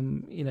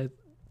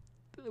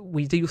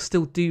we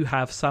still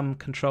have some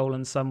control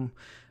and some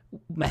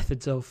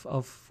methods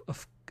of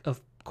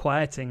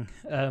quieting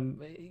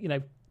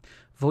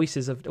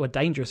voices or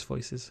dangerous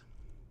voices.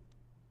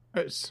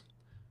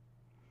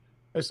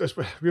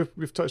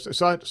 We've touched it.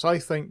 So I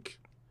think,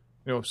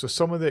 so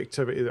some of the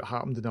activity that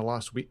happened in the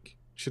last week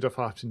should have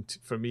happened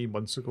for me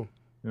months ago.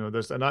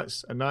 That's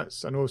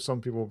I know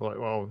some people will be like,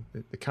 well,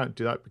 they can't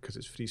do that because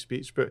it's free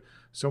speech, but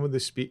some of the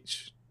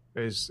speech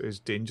is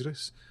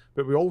dangerous.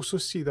 But we also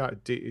see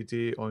that day to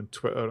day on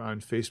Twitter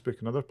and Facebook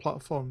and other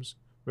platforms.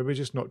 Maybe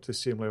just not to the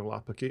same level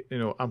of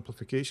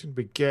amplification.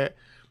 We get,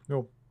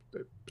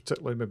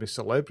 particularly maybe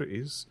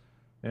celebrities.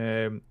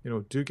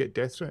 Do get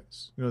death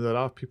threats. There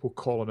are people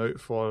calling out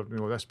for,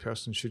 this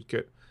person should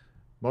get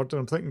murdered.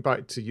 I'm thinking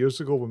back to years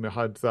ago when we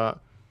had that,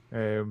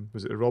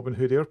 was it the Robin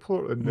Hood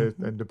Airport and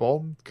the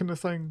bomb kind of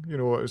thing? It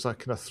was that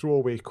kind of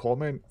throwaway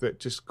comment that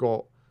just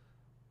got,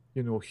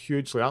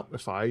 hugely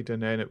amplified,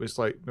 and then it was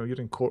like, no,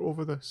 you're in court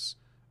over this,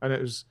 and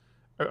it was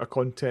out of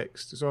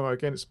context. So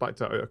again, it's back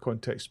to that out of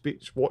context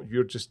speech. What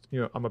you're just,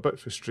 I'm a bit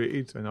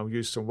frustrated, and I'll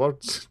use some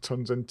words,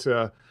 turns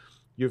into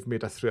you've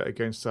made a threat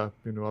against a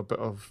bit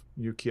of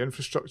UK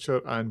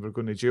infrastructure, and we're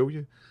going to jail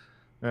you.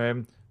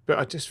 But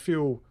I just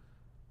feel,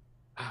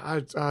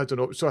 I don't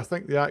know. So I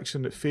think the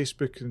action that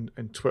Facebook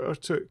and Twitter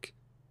took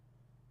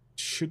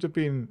should have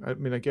been. I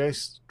mean, I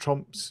guess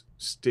Trump's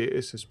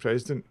status as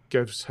president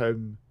gives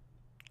him.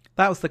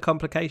 That was the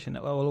complication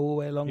all the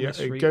way along this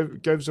route.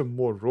 It gives him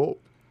more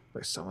rope.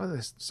 But some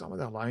of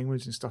the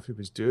language and stuff he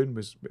was doing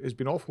has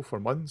been awful for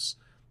months.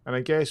 And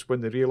I guess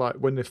when they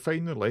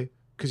finally,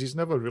 because he's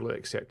never really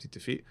accepted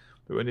defeat,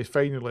 but when they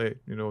finally,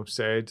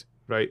 said,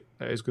 right,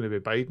 it is going to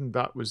be Biden,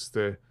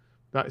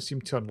 that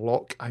seemed to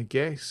unlock, I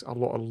guess, a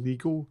lot of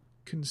legal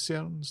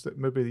concerns that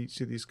maybe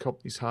each of these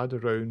companies had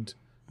around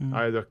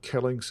either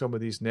killing some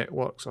of these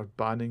networks or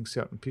banning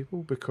certain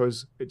people,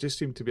 because it just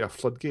seemed to be a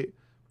floodgate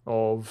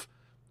of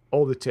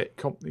all the tech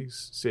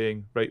companies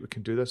saying, right, we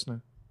can do this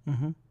now.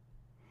 Mm-hmm.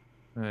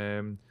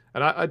 And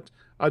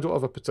I I don't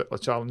have a particular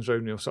challenge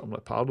around, something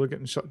like Parler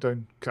getting shut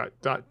down.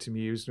 That to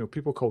me is,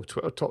 people call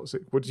Twitter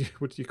toxic. What do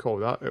you call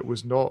that? It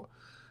was not.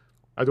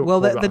 I don't call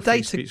that a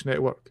free speech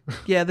network.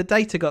 Yeah, the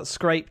data got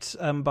scraped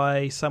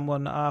by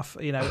someone after,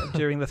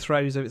 during the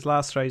throes of its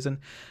last throes, and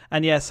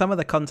yeah, some of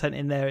the content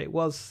in there it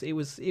was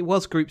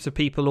groups of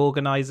people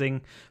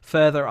organising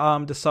further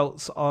armed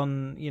assaults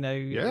on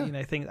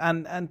things,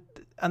 and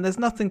there's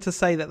nothing to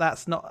say that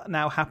that's not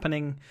now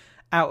happening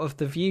out of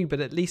the view, but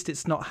at least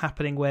it's not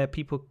happening where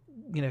people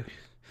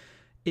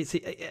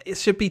it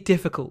should be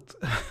difficult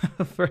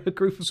for a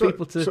group of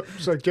people to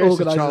so I guess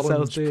organise the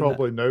themselves. Challenge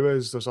probably now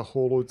is there's a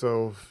whole load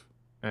of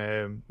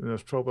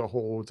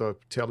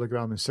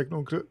Telegram and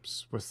Signal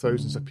groups with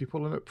thousands of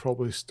people in it,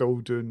 probably still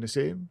doing the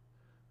same,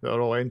 that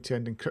are all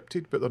end-to-end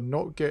encrypted, but they're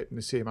not getting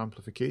the same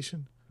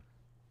amplification.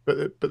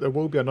 But there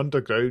will be an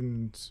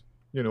underground,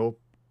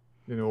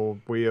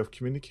 way of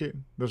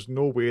communicating. There's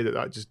no way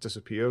that just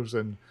disappears.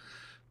 And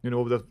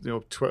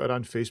Twitter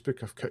and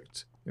Facebook have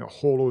kicked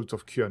whole loads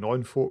of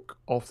QAnon folk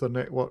off their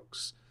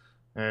networks.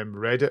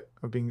 Reddit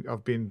have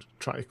been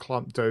trying to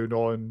clamp down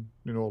on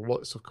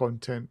lots of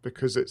content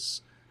because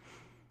it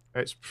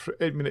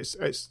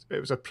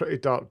was a pretty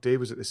dark day.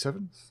 Was it the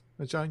 7th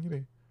of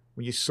January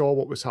when you saw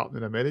what was happening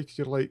in America?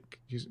 You're like,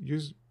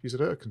 you're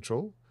out of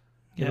control.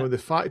 Yeah. The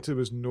fact there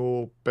was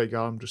no big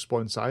armed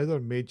response either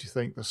made you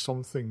think there's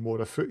something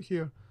more afoot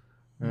here.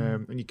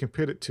 And you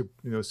compare it to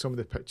some of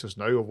the pictures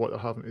now of what they're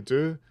having to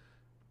do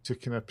to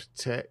kind of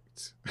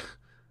protect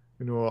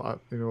an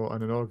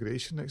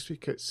inauguration next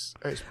week. It's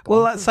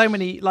well, that's so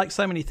many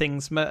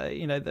things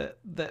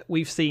that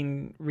we've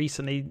seen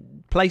recently,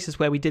 places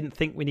where we didn't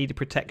think we needed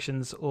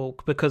protections, or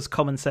because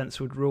common sense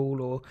would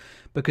rule, or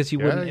because you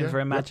wouldn't ever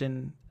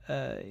imagine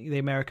the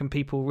American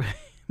people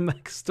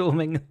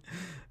storming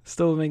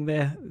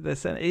their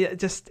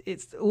Senate.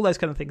 It's all those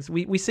kind of things.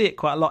 We see it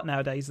quite a lot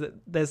nowadays, that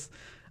there's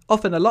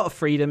often a lot of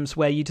freedoms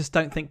where you just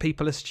don't think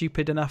people are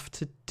stupid enough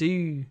to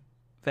do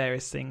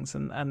various things,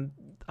 and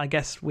I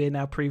guess we're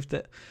now proved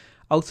that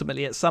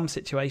ultimately at some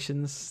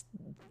situations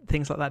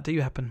things like that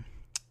do happen.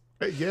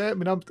 Yeah, I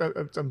mean,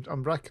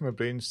 I'm racking my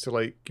brains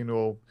to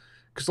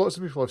because lots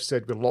of people have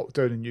said with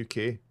lockdown in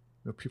UK,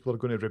 people are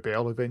going to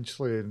rebel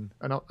eventually, and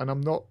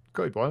I'm not,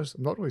 got to be honest,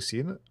 I'm not really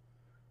seeing it.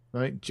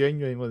 Right,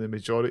 genuinely, the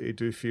majority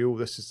do feel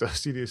this is a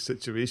serious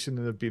situation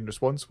and they're being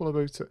responsible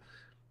about it.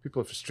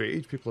 People are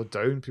frustrated, people are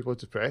down, people are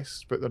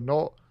depressed, but they're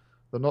not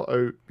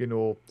out,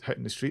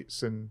 hitting the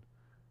streets and.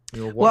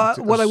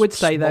 What I would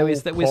say though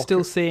is that we're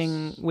still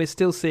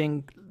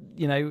seeing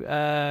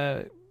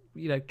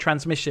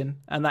transmission,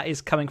 and that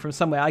is coming from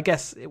somewhere. I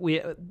guess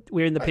we're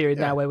in the period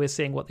now where we're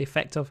seeing what the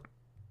effect of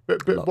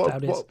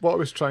lockdown is. What I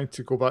was trying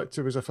to go back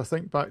to was, if I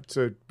think back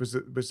to was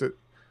it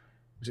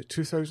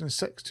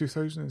 2006,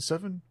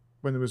 2007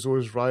 when there was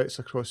those riots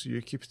across the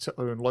UK,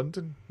 particularly in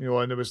London,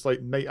 and it was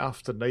like night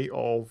after night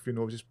of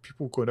just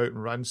people going out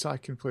and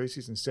ransacking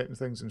places and setting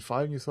things on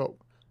fire, and you thought,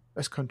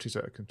 this country's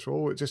out of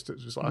control. It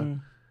was like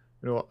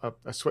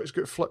a switch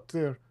got flipped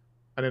there,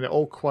 and then it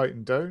all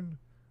quietened down,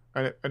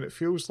 and it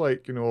feels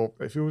like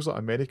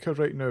America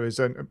right now is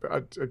in.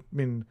 I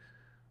mean,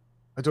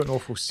 I don't know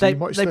if we'll see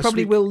much. They this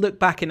probably week. will look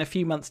back in a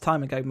few months'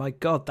 time and go, "My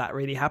God, that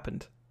really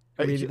happened."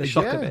 Really, the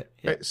shock of it.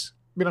 Yeah.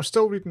 I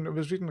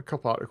was reading a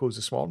couple articles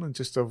this morning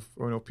just of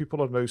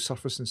people are now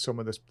surfacing some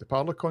of the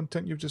Parler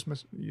content you've just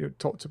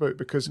talked about,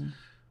 because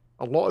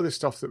a lot of the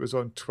stuff that was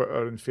on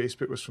Twitter and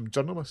Facebook was from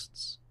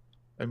journalists,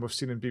 and we've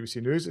seen in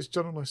BBC News it's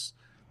journalists.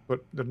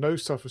 But they're now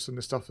surfacing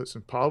the stuff that's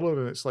in Parler,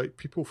 and it's like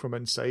people from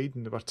inside,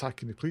 and they were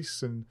attacking the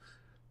police, and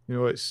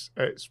it's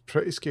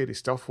pretty scary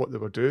stuff what they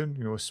were doing.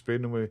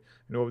 Spraying them with,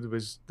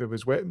 there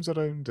was weapons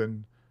around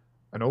and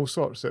all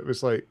sorts. It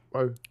was like,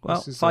 wow.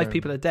 Well, 5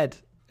 people are dead,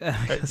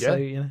 so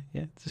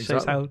it just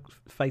shows how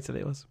fatal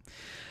it was.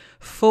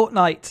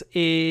 Fortnite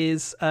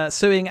is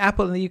suing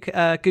Apple and the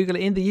UK, Google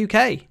in the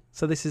UK.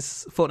 So this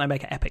is Fortnite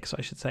maker Epic. So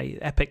I should say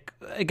Epic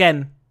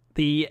again.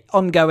 The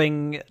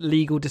ongoing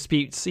legal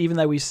disputes, even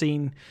though we've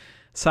seen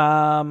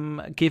some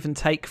give and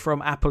take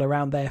from Apple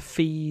around their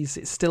fees,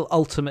 it's still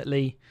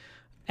ultimately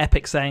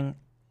Epic saying,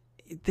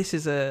 this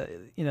is a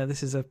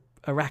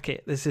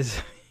racket. This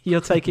is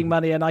you're taking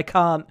money and I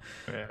can't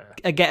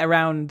get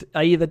around.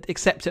 I either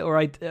accept it or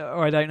I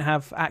don't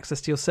have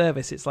access to your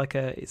service. It's like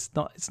it's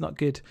not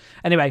good.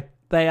 Anyway,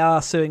 they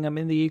are suing them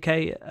in the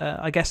UK.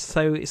 I guess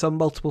so. It's on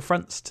multiple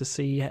fronts to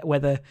see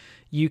whether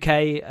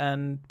UK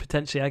and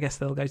potentially, I guess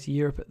they'll go to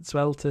Europe as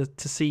well to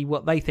see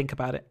what they think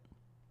about it.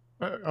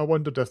 I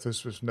wondered if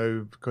this was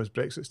now because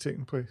Brexit's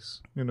taking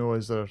place.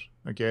 Is there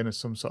is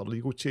some sort of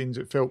legal change?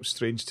 It felt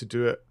strange to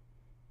do it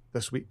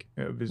this week.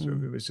 It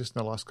was just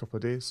in the last couple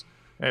of days.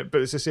 But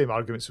it's the same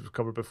arguments we've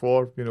covered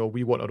before.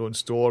 We want our own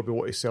store. We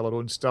want to sell our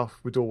own stuff.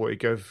 We don't want to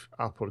give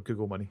Apple or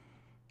Google money.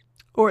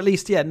 Or at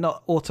least,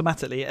 not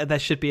automatically. There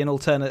should be an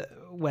alternate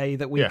way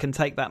that we can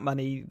take that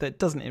money that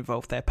doesn't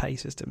involve their pay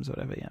systems or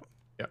whatever.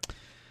 Yeah.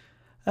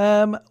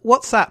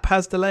 WhatsApp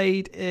has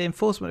delayed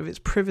enforcement of its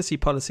privacy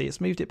policy.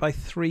 It's moved it by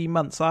 3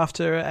 months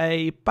after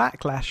a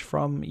backlash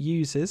from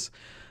users.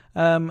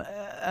 And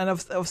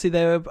obviously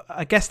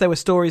I guess there were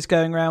stories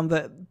going around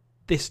that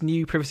this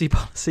new privacy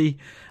policy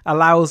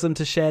allows them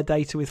to share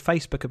data with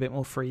Facebook a bit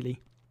more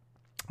freely,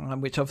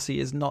 which obviously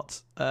is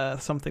not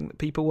something that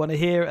people want to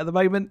hear at the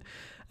moment.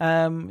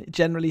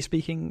 Generally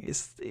speaking,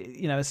 is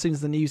as soon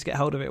as the news get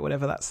hold of it,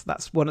 whatever,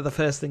 that's one of the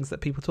first things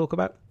that people talk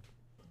about.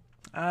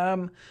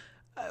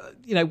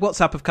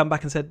 WhatsApp have come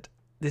back and said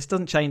this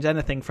doesn't change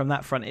anything from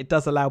that front. It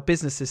does allow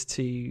businesses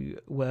to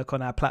work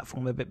on our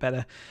platform a bit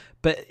better,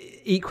 but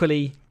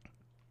equally,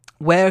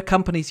 where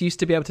companies used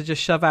to be able to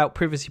just shove out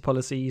privacy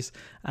policies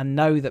and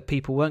know that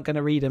people weren't going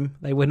to read them,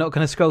 they were not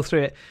going to scroll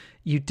through it,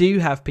 you do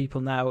have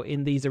people now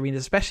in these arenas,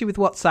 especially with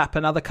WhatsApp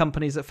and other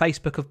companies that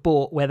Facebook have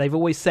bought, where they've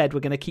always said we're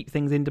going to keep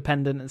things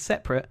independent and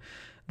separate.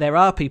 There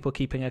are people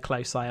keeping a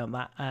close eye on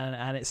that,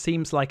 and it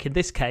seems like in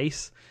this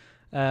case,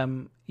 at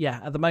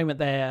the moment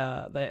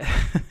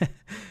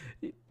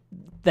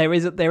there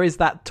is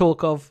that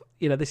talk of,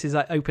 this is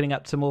opening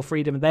up to more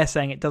freedom, and they're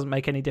saying it doesn't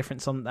make any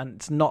difference and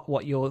it's not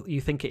what you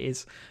think it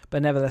is,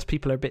 but nevertheless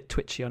people are a bit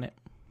twitchy on it.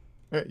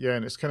 Yeah,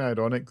 and it's kind of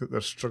ironic that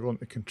they're struggling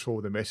to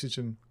control the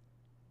messaging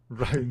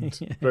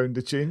round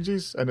the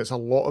changes, and it's a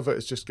lot of it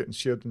is just getting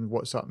shared in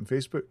WhatsApp and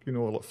Facebook,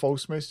 like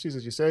false messages,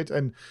 as you said.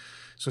 And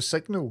so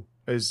Signal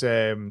is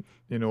the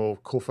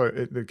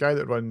guy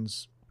that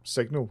runs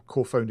Signal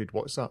co-founded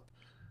WhatsApp,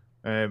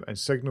 and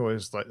Signal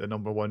is like the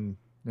number one,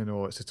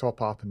 it's the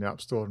top app in the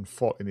App Store in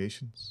 40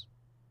 nations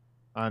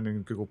and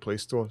in Google Play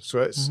Store. So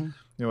it's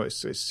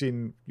it's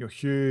seen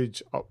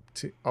huge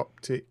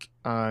uptake,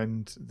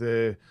 and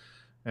the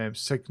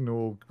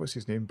Signal, what's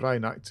his name,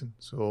 Brian Acton.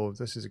 So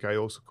this is a guy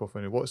also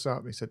co-founded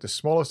WhatsApp. He said the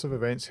smallest of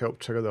events help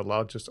trigger the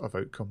largest of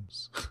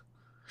outcomes.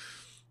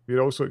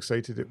 We're also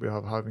excited that we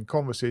are having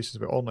conversations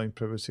about online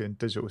privacy and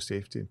digital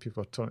safety, and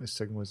people are turning to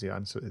Signal as the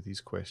answer to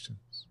these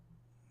questions.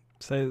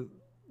 So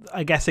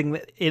I'm guessing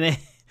that in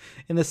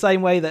the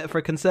same way that for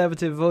a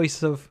conservative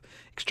voice of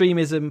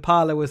extremism,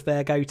 Parler was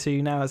their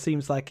go-to, now it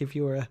seems like if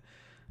you're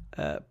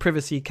a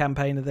privacy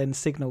campaigner, then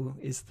Signal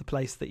is the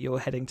place that you're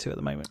heading to at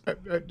the moment.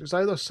 It's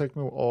either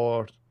Signal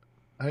or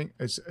I think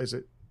is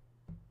it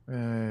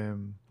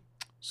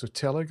so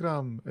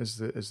Telegram is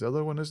the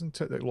other one, isn't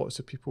it, that lots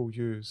of people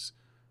use,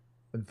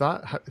 and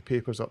that hit the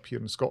papers up here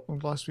in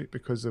Scotland last week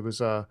because there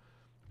was an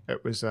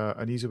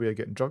easy way of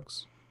getting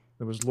drugs.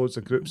 There was loads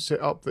of groups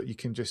set up that you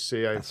can just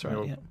say,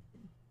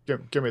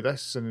 give me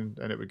this, and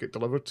it would get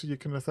delivered to you,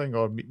 kind of thing,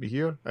 or meet me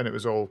here, and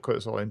it's all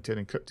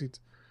end-to-end encrypted.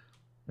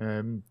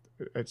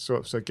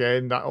 So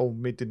again, that all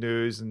made the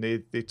news, and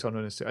they turn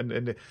on and say,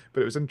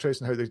 but it was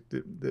interesting how they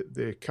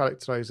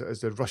characterise it as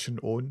the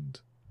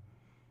Russian-owned.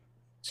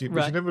 So you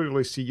never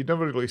really see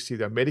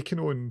the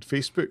American-owned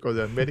Facebook or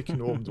the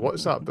American-owned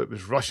WhatsApp, but it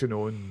was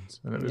Russian-owned,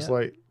 and it was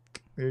like,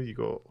 there you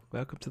go.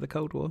 Welcome to the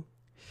Cold War.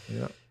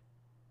 Yeah.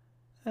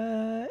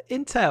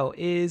 Intel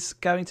is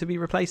going to be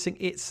replacing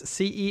its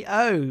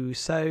CEO.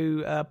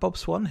 So Bob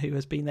Swan, who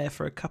has been there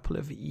for a couple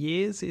of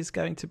years, is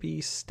going to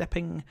be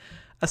stepping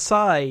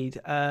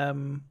aside.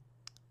 And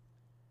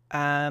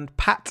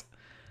Pat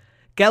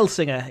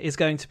Gelsinger is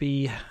going to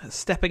be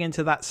stepping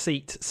into that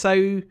seat.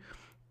 So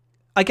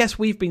I guess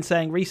we've been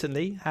saying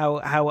recently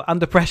how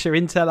under pressure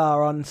Intel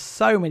are on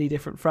so many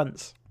different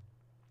fronts.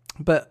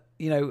 But,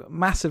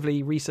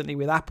 massively recently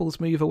with Apple's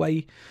move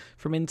away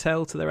from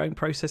Intel to their own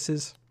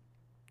processors.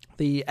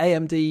 The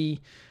AMD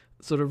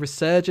sort of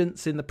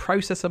resurgence in the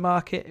processor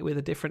market with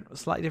a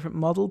slightly different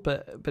model,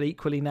 but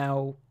equally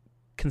now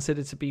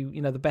considered to be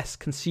the best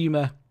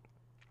consumer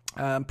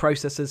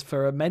processors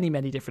for many,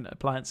 many different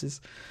appliances.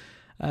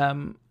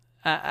 And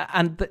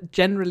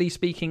generally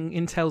speaking,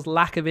 Intel's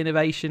lack of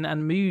innovation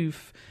and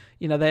move,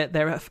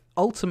 they're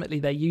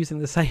ultimately using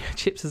the same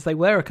chips as they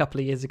were a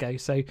couple of years ago.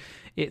 So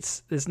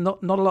there's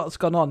not a lot that's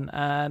gone on,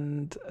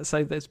 and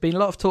so there's been a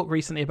lot of talk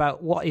recently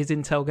about what is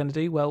Intel going to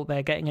do. Well,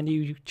 they're getting a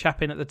new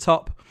chap in at the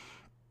top,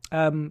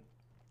 and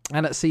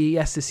at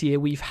CES this year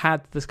we've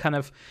had this kind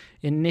of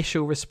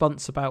initial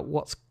response about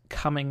what's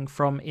coming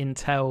from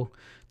Intel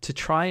to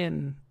try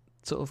and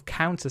sort of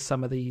counter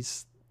some of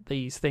these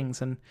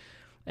things, and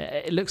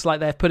it looks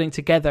like they're putting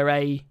together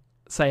a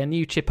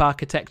new chip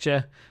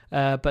architecture,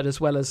 but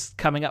as well as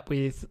coming up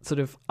with sort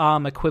of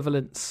ARM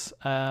equivalents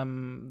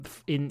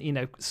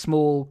in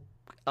small,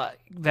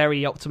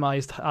 very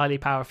optimized, highly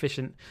power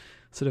efficient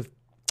sort of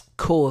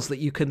cores that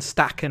you can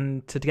stack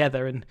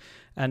together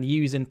and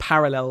use in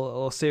parallel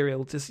or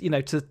serial. Just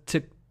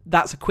to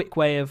that's a quick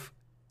way of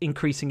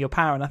increasing your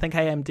power. And I think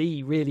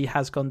AMD really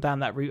has gone down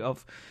that route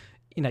of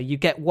you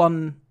get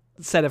one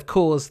set of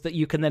cores that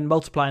you can then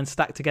multiply and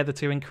stack together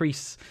to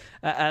increase,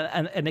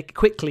 and it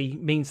quickly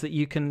means that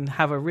you can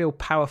have a real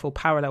powerful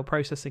parallel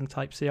processing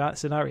type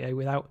scenario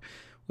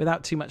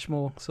without too much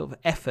more sort of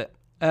effort.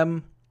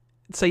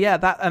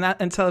 That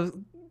until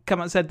come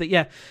out and said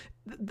that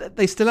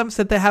they still haven't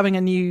said they're having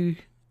a new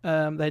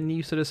their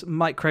new sort of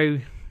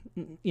micro,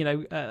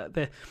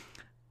 the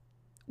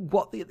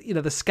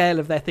scale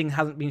of their thing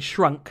hasn't been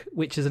shrunk,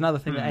 which is another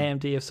thing that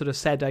AMD have sort of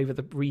said over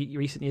the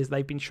recent years.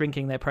 They've been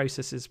shrinking their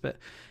processes, but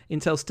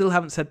Intel still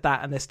haven't said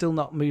that, and they're still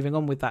not moving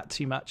on with that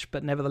too much.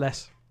 But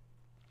nevertheless,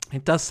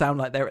 It does sound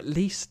like they're at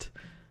least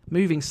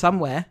moving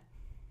somewhere.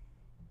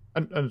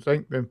 And I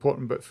think the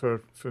important bit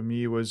for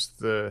me was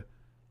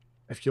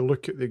if you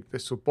look at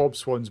so Bob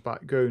Swan's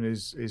background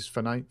is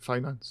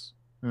finance.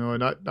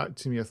 And that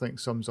to me, I think,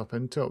 sums up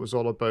Intel. It was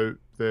all about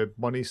the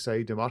money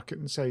side, the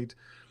marketing side.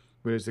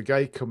 Whereas the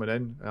guy coming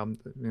in,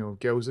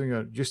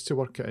 Gelsinger, used to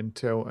work at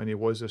Intel and he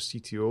was their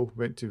CTO,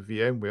 went to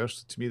VMware.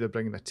 So to me, they're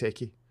bringing a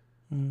techie.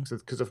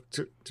 Because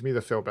to me,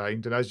 they fell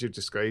behind. And as you've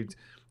described,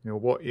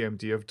 what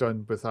AMD have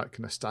done with that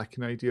kind of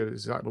stacking idea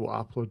is exactly what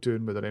Apple are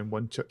doing with their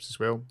M1 chips as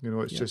well.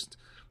 It's just,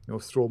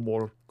 throw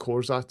more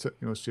cores at it.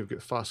 So you've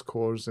got fast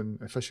cores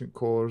and efficient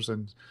cores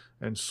and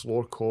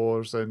slower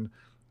cores. And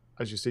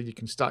as you say, you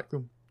can stack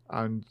them.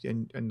 And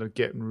they're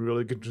getting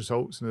really good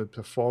results, and the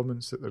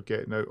performance that they're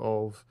getting out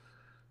of,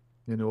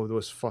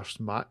 those first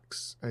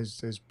Macs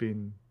has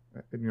been,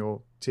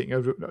 taking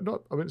everybody,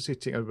 I wouldn't say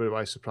taking everybody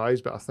by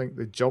surprise, but I think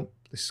the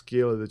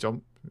scale of the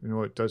jump,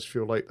 it does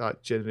feel like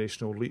that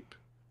generational leap.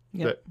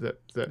 Yeah, that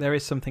there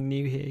is something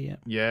new here. Yeah.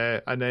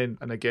 Yeah, and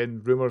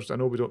again, rumors. I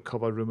know we don't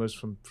cover rumors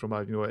from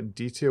in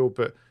detail,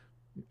 but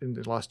in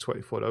the last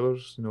 24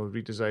 hours,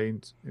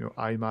 redesigned,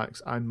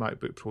 iMacs and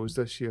MacBook Pros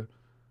this year,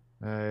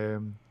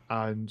 and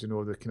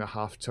the kind of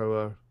half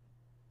tower,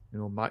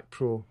 Mac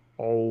Pro,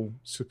 all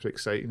super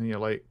exciting, and you're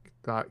like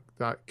that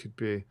could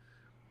be.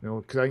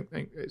 Because I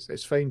think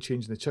it's fine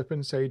changing the chip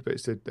inside, but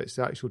it's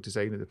the actual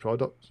design of the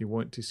product. You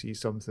want to see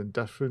something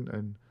different,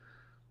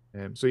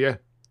 and so yeah,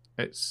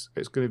 it's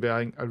going to be,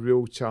 I think, a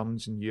real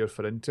challenging year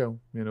for Intel.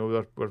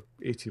 We're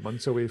 18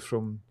 months away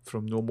from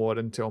no more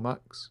Intel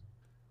Macs.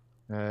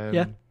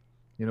 And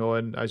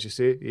as you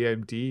say,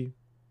 AMD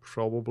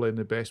probably in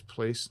the best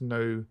place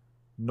now,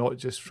 not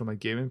just from a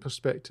gaming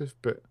perspective,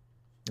 but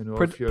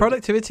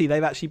productivity,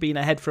 they've actually been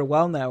ahead for a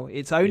while now.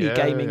 It's only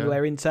gaming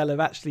where Intel have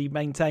actually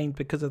maintained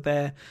because of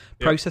their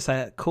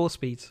processor core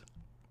speeds.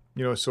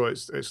 So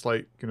it's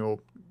like,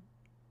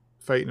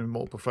 fighting on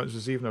multiple fronts.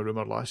 There's even a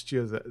rumour last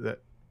year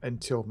that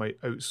Intel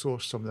might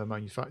outsource some of their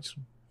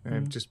manufacturing,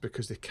 just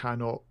because they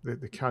cannot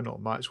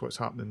match what's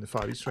happening in the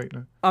Far East right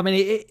now. I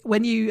mean,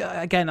 when you,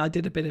 again, I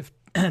did a bit of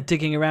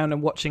digging around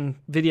and watching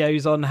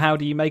videos on how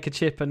do you make a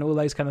chip and all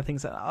those kind of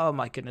things. Oh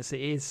my goodness, it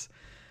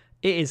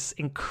is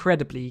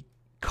incredibly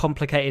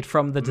complicated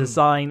from the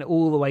design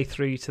all the way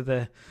through to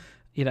the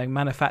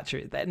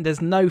manufacture. Then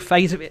there's no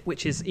phase of it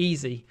which is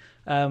easy.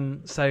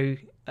 So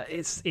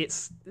it's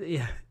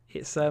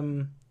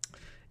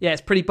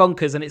pretty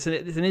bonkers, and it's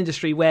an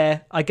industry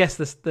where I guess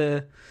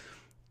the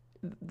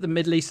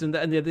Middle East and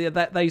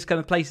those kind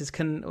of places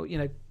can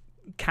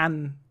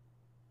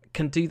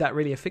do that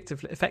really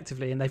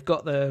effectively, and they've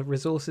got the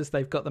resources,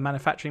 they've got the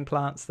manufacturing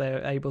plants,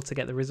 they're able to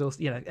get the resource.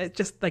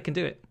 They can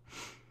do it,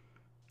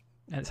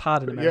 and it's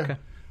hard in America.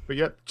 But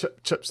yeah,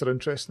 chips are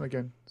interesting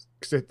again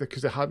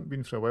because they hadn't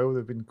been for a while.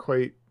 They've been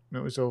quite. It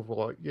was all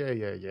like yeah,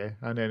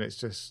 and then it's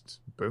just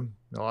boom.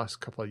 The last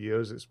couple of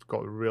years, it's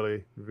got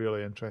really,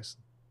 really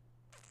interesting.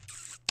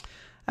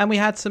 And we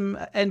had some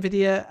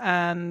NVIDIA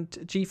and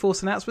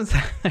GeForce announcements.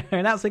 They're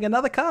announcing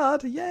another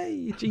card.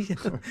 Yay! The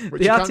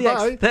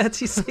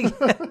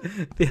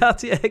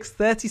RTX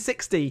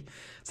 3060.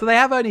 So they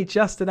have only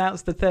just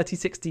announced the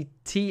 3060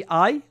 Ti.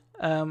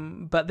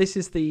 But this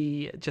is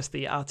just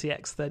the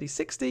RTX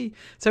 3060.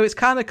 So it's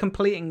kind of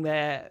completing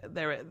their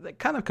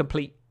kind of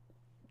complete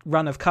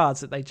run of cards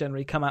that they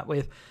generally come up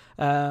with.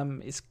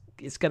 It's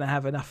going to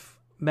have enough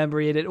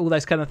memory in it, all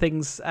those kind of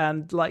things,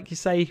 and like you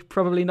say,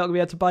 probably not going to be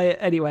able to buy it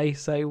anyway,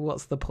 so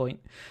what's the point?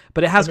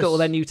 But it has got all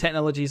their new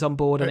technologies on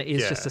board, and it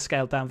is just a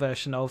scaled down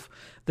version of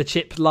the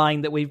chip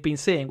line that we've been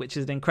seeing, which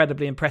is an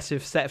incredibly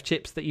impressive set of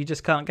chips that you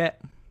just can't get.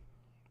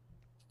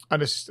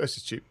 And it's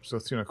cheap, so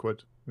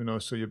 £300,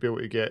 so you'll be able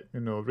to get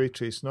ray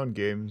tracing on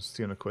games,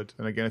 £300.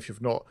 And again, if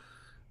you've not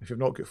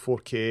got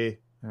 4K,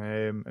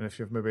 and if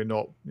you've maybe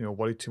not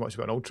worried too much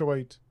about an ultra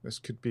wide, this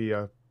could be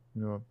a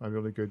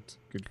really good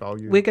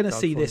value. We're going to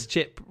see this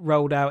chip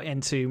rolled out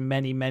into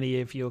many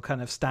of your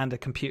kind of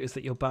standard computers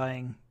that you're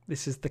buying.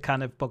 This is the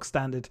kind of bog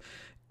standard,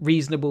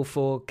 reasonable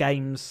for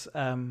games,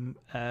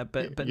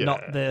 but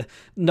not the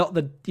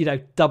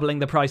doubling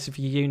the price of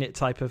your unit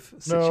type of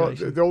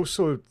situation. No,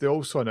 they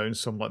also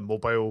announced some like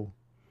mobile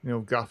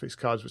graphics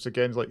cards, which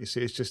again, like you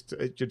say,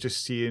 you're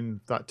just seeing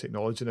that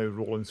technology now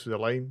rolling through the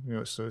line.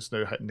 So it's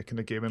now hitting the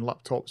kind of gaming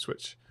laptops,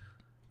 which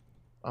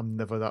I'm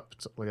never that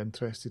particularly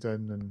interested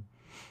in, and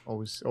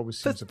always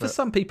seems for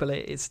some people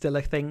it's still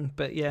a thing,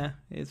 but Stadia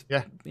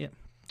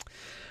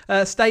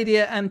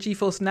and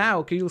GeForce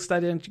Now, Google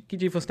Stadia and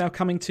GeForce Now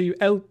coming to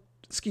LG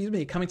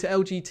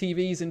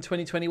TVs in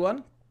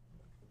 2021.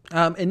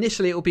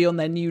 Initially it will be on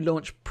their new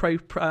launch pro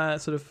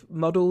sort of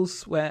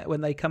models when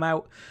they come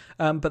out,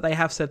 but they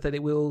have said that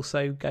it will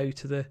also go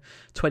to the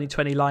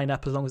 2020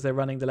 lineup as long as they're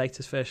running the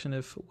latest version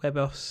of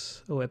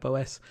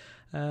WebOS.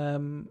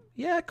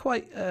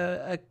 Quite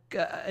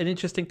an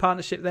interesting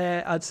partnership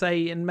there, I'd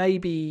say, and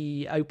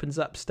maybe opens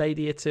up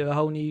Stadia to a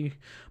whole new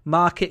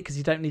market because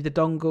you don't need the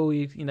dongle.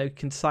 You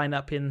can sign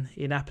up in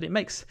Apple. It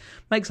makes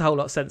a whole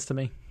lot of sense to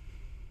me.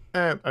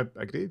 I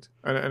agreed,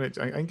 and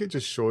I think it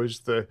just shows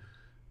the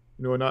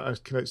and that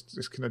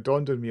it's kind of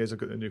dawned on me as I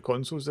got the new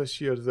consoles this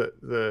year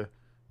that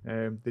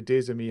the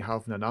days of me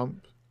having an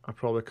amp are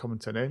probably coming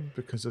to an end,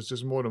 because there's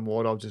just more and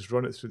more. I'll just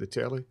run it through the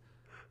telly,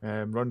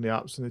 run the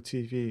apps on the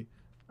TV.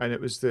 And it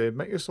was the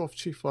Microsoft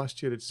chief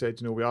last year had said,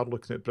 we are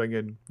looking at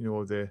bringing,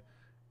 the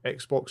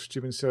Xbox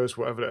streaming service,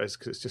 whatever it is,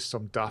 because it's just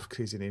some daft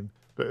crazy name.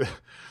 But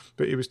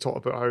he was talking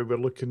about how we're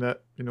looking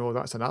at,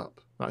 that's an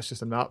app. That's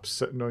just an app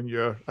sitting on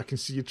your. I can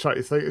see you trying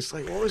to think. It's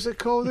like, what was it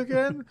called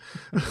again?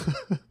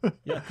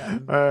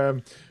 Yeah.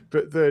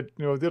 But they're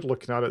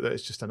looking at it that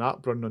it's just an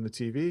app running on the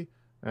TV.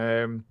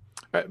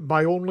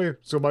 My only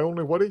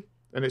worry,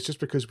 and it's just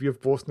because we have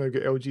both now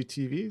got LG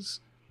TVs.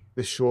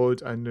 They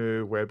showed a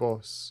new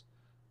WebOS,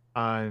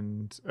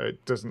 and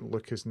it doesn't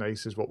look as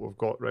nice as what we've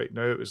got right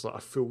now. It was like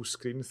a full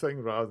screen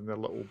thing rather than a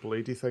little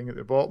bladey thing at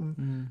the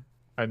bottom.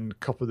 And a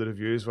couple of the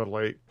reviews were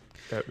like,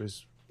 it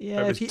was.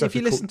 Yeah, if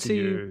you listen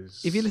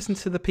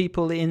to the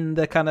people in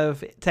the kind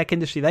of tech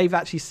industry, they've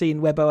actually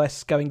seen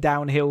WebOS going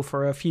downhill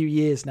for a few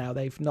years now.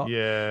 They've not.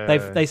 Yeah.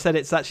 They said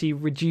it's actually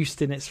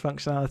reduced in its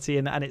functionality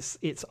and its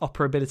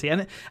operability,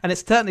 and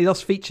it's certainly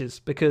lost features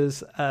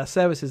because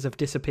services have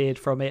disappeared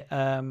from it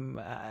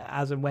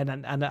as and when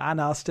and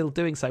are still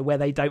doing so, where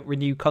they don't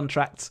renew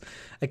contracts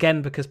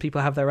again because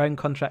people have their own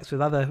contracts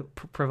with other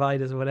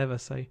providers or whatever.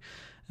 So.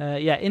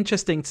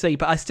 Interesting to see,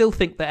 but I still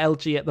think that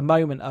LG at the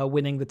moment are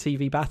winning the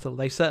TV battle.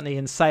 They certainly,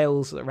 in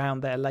sales around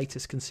their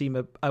latest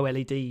consumer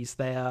OLEDs,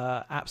 they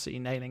are absolutely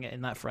nailing it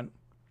in that front.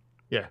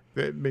 Yeah,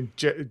 I mean,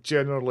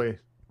 generally,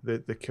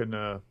 that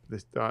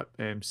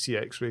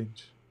CX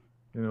range,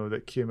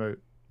 that came out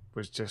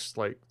was just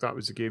like, that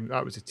was a game,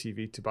 that was a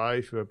TV to buy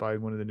if you were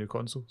buying one of the new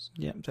consoles.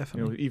 Yeah,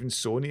 definitely. Even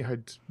Sony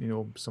had,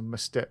 some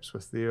missteps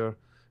with their.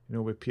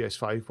 With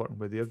PS5 working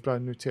with their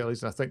brand new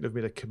tellies, and I think they've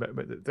made a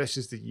commitment that this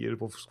is the year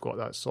we've got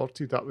that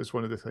sorted. That was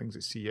one of the things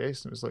at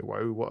CES, and it was like,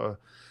 wow,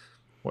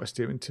 what a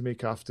statement to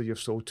make after you've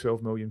sold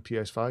 12 million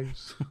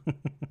PS5s.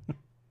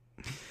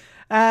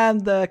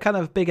 And the kind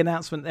of big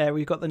announcement there,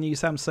 we've got the new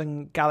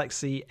Samsung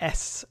Galaxy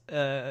S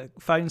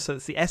phone, so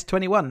it's the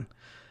S21.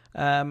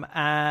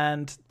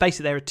 And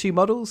basically there are two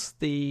models,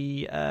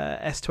 the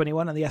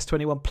S21 and the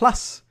S21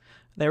 Plus.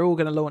 They're all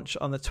going to launch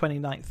on the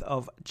 29th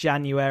of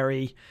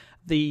January.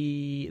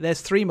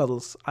 There's three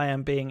models, I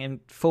am being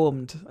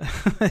informed.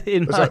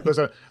 There's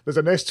an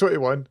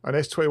S21, an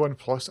S21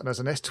 Plus, and there's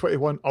an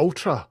S21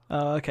 Ultra.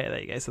 Oh, okay, there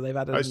you go. So they've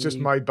added. It's just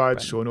my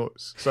bad show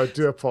notes, so I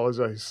do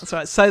apologise. That's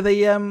right. So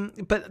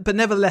but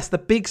nevertheless, the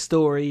big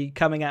story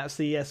coming out of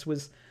CES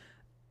was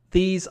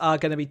these are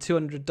going to be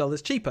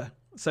 $200 cheaper.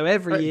 So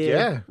every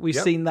year we've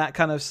seen that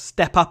kind of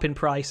step up in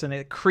price, and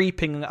it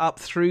creeping up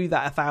through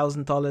that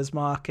 $1,000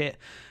 market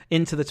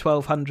into the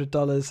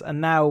 $1,200,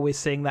 and now we're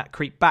seeing that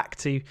creep back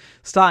to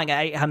starting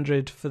at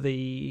 $800 for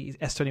the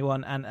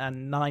S21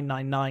 and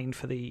 $999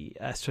 for the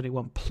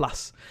S21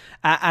 Plus.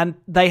 And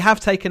they have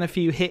taken a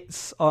few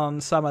hits on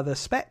some of the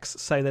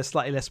specs, so there's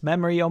slightly less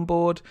memory on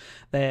board,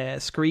 their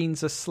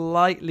screens are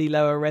slightly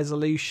lower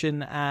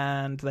resolution,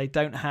 and they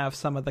don't have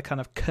some of the kind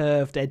of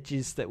curved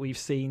edges that we've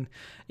seen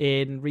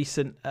in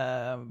recent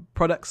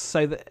products.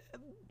 So that,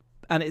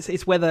 and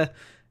it's whether.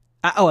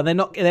 And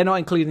they're not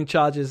including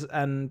chargers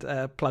and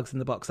plugs in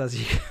the box as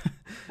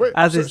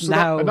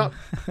now. And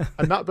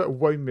that bit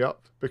wound me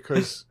up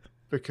because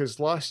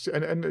last year,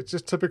 and it's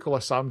just typical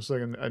of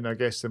Samsung and I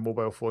guess the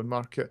mobile phone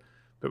market.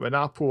 But when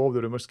Apple, all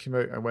the rumours came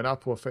out, and when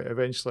Apple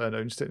eventually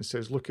announced it and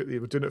says, "Look they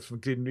were doing it for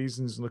green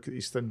reasons, and look at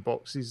these thin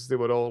boxes," they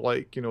were all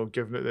like,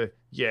 giving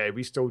it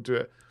we still do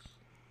it.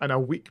 And a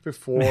week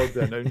before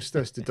they announced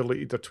this, they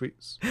deleted their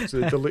tweets.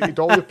 So they deleted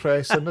all the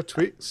press and the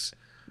tweets.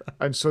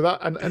 And so that,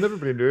 and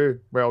everybody knew,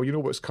 well,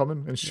 what's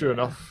coming. And sure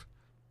enough,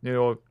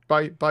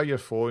 buy your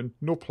phone,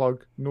 no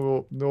plug,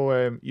 no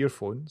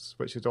earphones,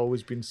 which had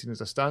always been seen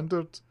as a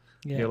standard.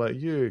 Yeah. You're like,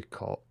 you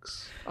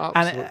cocks,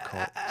 absolute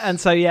cocks. And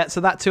so that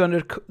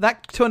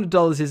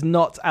 $200 is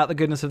not out the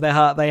goodness of their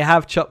heart. They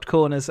have chopped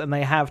corners and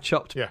they have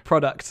chopped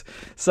product.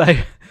 So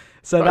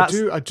that's.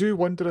 I do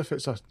wonder if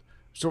it's a.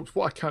 So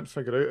what I can't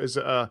figure out is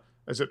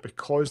it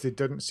because they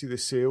didn't see the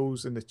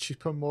sales in the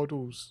cheaper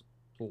models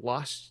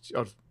last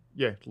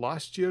year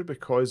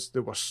because they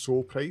were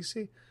so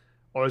pricey,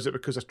 or is it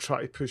because they're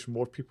trying to push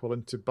more people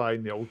into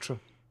buying the Ultra,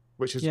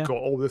 which has got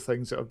all the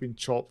things that have been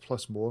chopped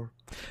plus more?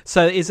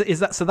 So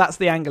that's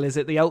the angle? Is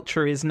it the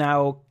Ultra is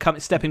now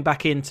stepping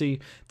back in to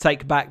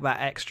take back that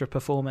extra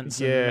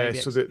performance? Yeah.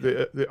 So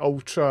the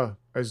Ultra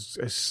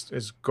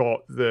has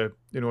got the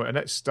and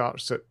it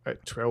starts at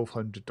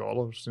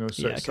 $1,200. So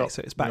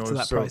it's back to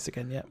that price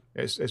again. Yeah.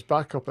 It's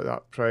back up at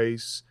that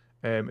price.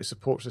 It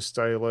supports the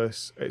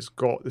stylus. It's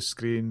got the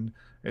screen.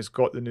 It's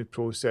got the new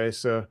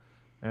processor.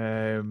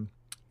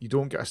 You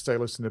don't get a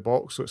stylus in the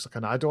box, so it's like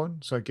an add-on.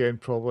 So again,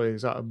 probably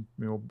is that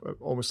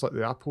almost like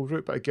the Apple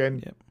route. But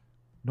again,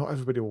 not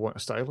everybody will want a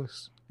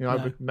stylus.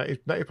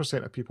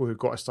 90% of people who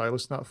got a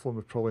stylus in that phone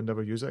would probably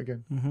never use it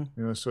again.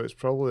 Mm-hmm. So it's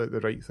probably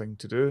the right thing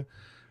to do.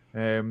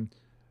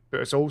 But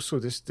it's also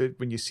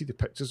when you see the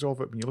pictures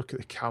of it, when you look at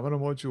the camera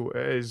module,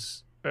 it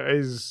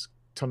is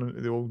turn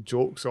into the old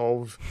jokes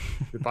of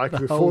the back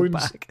of the whole phones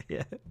back,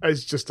 yeah.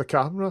 is just a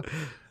camera.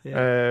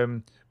 Yeah.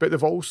 But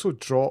they've also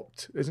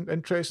dropped, isn't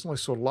interestingly,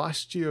 so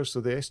last year,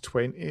 so the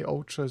S20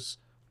 Ultras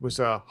was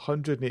a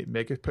 108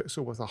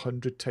 megapixel with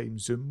 100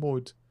 times zoom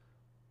mode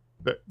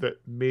that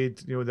made,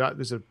 that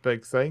was a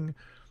big thing.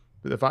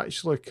 But they've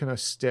actually kind of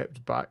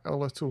stepped back a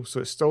little. So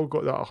it's still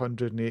got that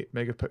 108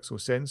 megapixel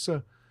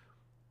sensor.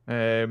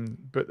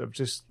 But they've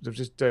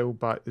just dialed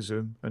back the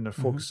zoom, and they're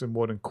focusing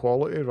more on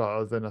quality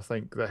rather than, I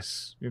think,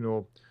 this,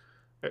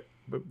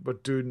 we're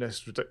doing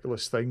this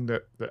ridiculous thing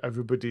that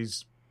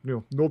everybody's,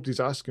 nobody's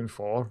asking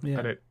for,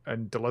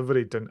 and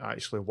delivery didn't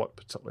actually work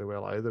particularly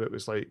well either. It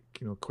was like,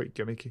 quite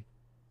gimmicky.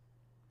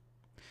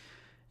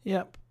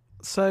 Yep.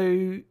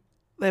 So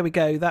there we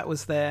go. That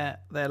was their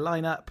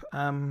lineup.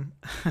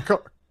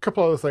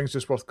 Couple other things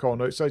just worth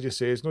calling out. So as you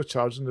say, there's no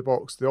charge in the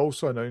box. They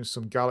also announced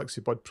some Galaxy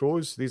Bud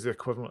Pros. These are the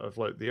equivalent of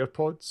like the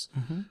AirPods.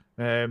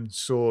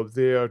 So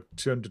they're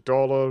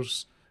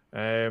 $200.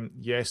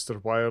 Yes, they're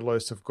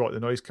wireless. They've got the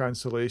noise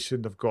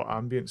cancellation. They've got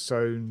ambient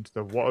sound.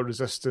 They're water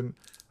resistant,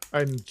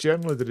 and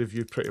generally they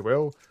review pretty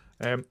well.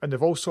 And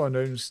they've also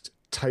announced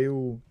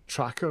Tile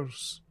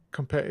trackers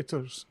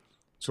competitors.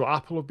 So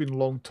Apple have been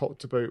long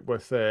talked about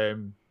with,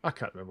 I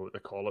can't remember what they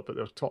call it, but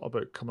they're talking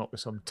about coming up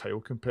with some Tile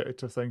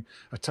competitor thing.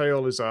 A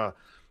Tile is a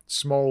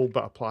small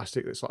bit of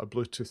plastic that's like a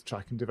Bluetooth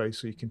tracking device,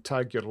 so you can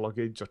tag your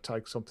luggage or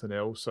tag something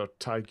else or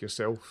tag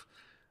yourself.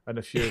 And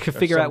if you can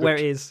figure out where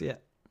it is,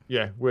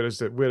 where is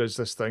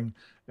this thing?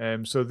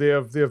 So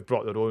they've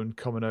brought their own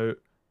coming out,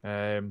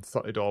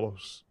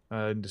 $30,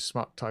 and the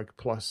Smart Tag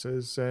Plus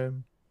is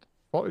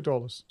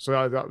 $40.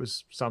 So that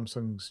was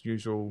Samsung's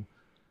usual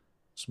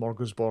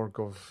smorgasbord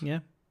of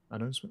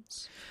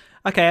announcements.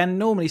 Okay, and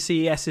normally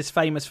CES is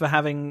famous for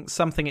having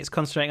something it's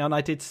concentrating on.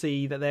 I did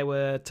see that there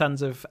were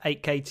tons of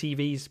 8K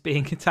TVs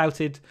being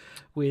touted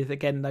with,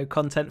 again, no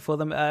content for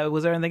them.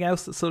 Was there anything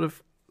else that sort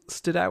of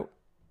stood out?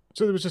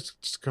 So there was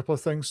just a couple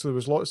of things. So there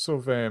was lots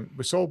of,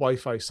 we saw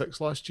Wi-Fi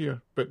 6 last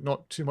year, but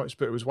not too much,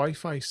 but it was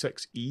Wi-Fi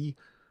 6E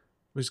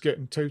was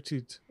getting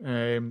touted.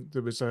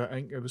 There was, I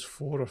think it was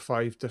 4 or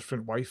 5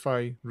 different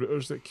Wi-Fi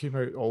routers that came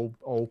out,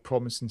 all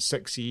promising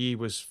 6E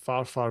was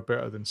far, far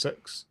better than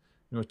 6.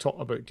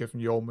 Talking about giving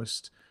you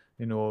almost,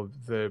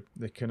 the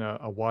kind of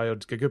a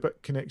wired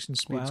gigabit connection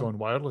speeds on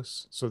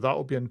wireless. So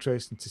that'll be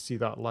interesting to see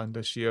that land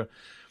this year.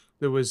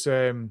 There was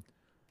gaming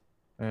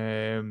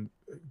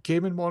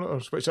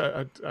monitors, which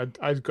I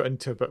got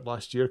into a bit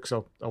last year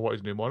because I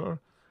wanted a new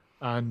monitor,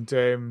 and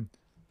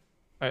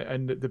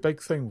the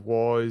big thing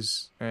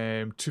was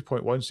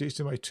 2.1, so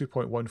HDMI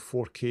 2.1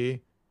 4K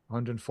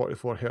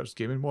 144 hertz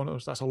gaming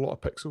monitors. That's a lot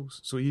of pixels.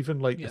 So even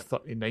like the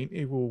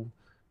 3090 will,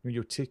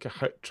 you'll take a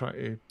hit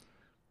trying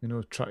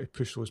to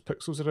push those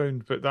pixels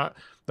around. But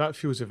that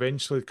feels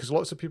eventually, because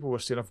lots of people were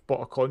saying, I've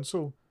bought a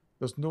console.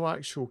 There's no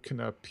actual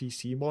kind of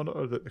PC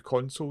monitor that the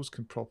consoles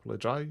can properly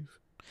drive.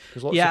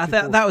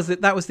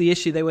 That was the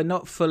issue. They were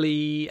not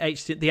fully the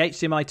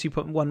HDMI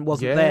 2.1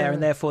 wasn't there,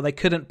 and therefore they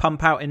couldn't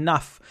pump out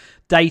enough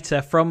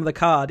data from the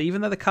card.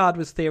 Even though the card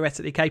was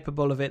theoretically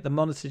capable of it, the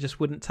monitor just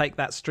wouldn't take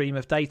that stream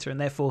of data,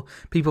 and therefore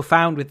people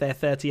found with their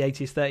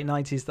 3080s,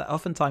 3090s that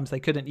oftentimes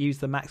they couldn't use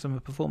the maximum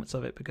performance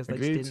of it because they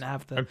just didn't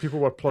have the. And people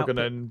were plugging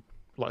in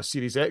like a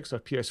Series X or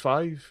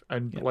PS5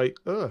 and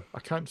I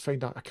can't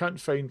find like a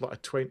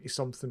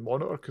 20-something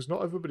monitor, because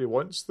not everybody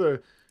wants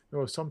the.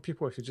 Some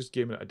people, if you're just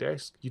gaming at a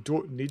desk, you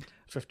don't need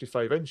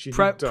 55-inch.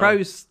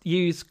 Pros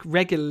use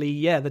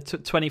regularly, the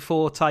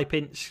 24 type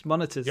inch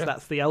monitors. Yeah.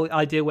 That's the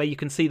idea where you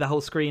can see the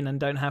whole screen and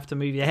don't have to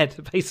move your head,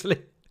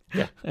 basically.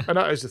 Yeah, and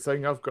that is the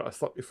thing. I've got a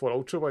 34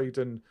 ultra wide,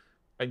 and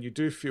you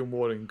do feel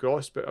more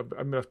engrossed. But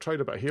I've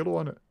tried a bit of Halo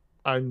on it,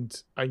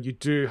 and you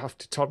do have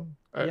to turn.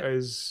 It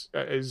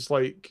is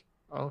like,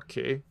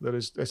 okay,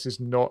 this is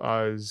not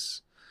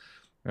as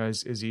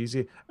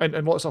easy,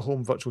 and lots of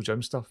home virtual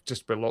gym stuff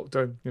just by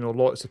lockdown.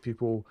 Lots of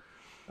people,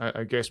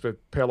 I guess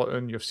with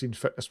Peloton, you've seen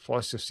Fitness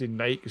Plus, you've seen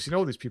Nike, you've seen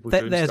all these people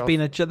doing stuff.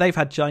 They've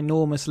had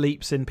ginormous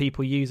leaps in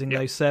people using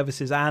those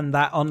services and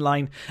that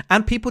online,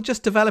 and people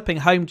just developing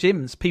home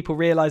gyms, people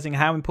realizing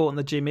how important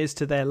the gym is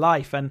to their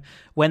life, and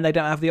when they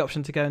don't have the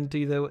option to go and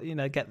do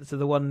get to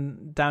the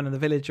one down in the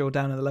village or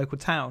down in the local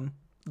town,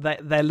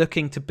 they're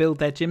looking to build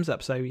their gyms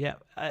up. So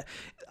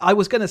I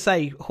was going to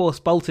say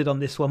horse bolted on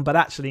this one, but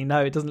actually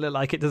no, it doesn't look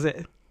like it, does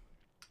it?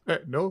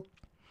 No,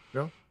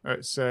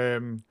 it's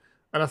and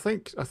I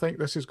think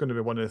this is going to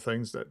be one of the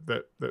things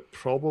that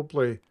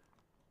probably,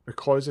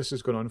 because this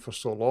has gone on for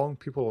so long,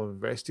 people have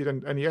invested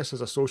in. And yes,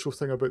 there's a social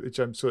thing about the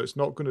gym, so it's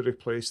not going to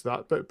replace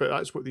that, but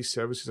that's what these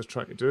services are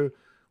trying to do.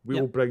 We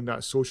will bring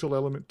that social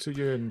element to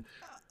you. And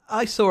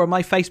I saw on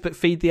my Facebook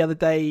feed the other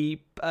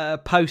day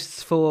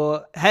posts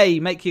for, hey,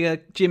 make your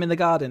gym in the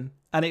garden.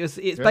 And it's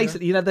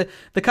basically, the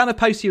kind of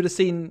posts you would have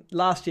seen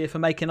last year for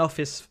making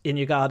office in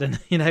your garden.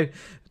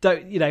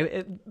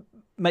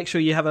 Make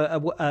sure you have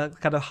a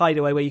kind of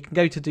hideaway where you can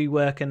go to do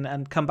work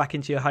and come back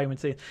into your home and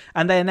see.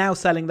 And they're now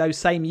selling those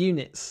same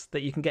units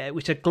that you can get,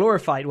 which are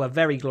glorified,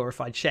 very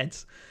glorified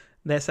sheds.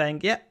 They're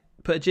saying,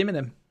 put a gym in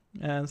them.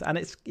 and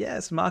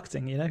it's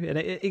marketing, and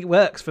it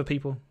works for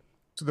people.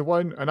 So the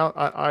one, and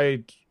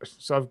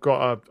I've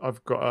got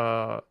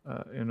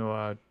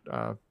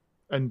a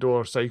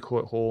indoor cycle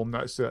at home.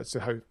 That's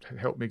how it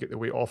helped me get the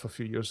weight off a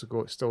few years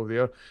ago. It's still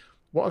there.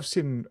 What I've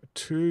seen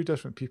 2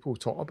 different people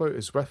talk about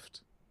is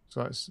Zwift.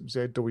 So that's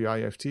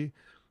Zwift,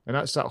 and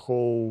that's that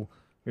whole,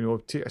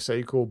 take a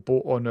cycle,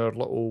 boat on our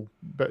little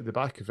bit at the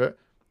back of it,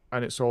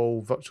 and it's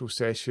all virtual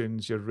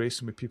sessions. You're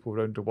racing with people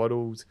around the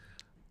world,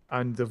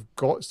 and they've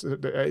got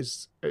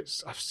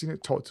I've seen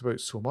it talked about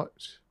so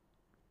much.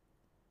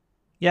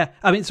 Yeah,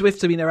 I mean,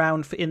 Zwift have been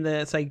around in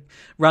the, say,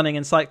 running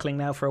and cycling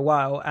now for a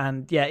while,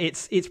 and yeah,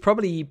 it's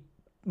probably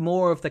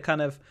more of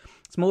the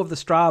it's more of the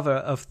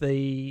Strava of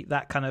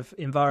that kind of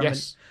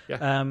environment. Yes.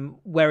 Yeah.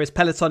 Whereas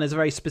Peloton is a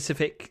very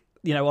specific,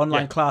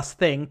 online class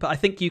thing, but I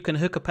think you can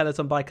hook a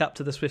Peloton bike up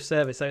to the Zwift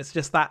service, so it's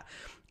just that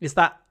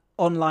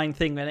online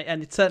thing,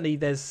 and it certainly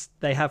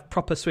they have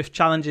proper Zwift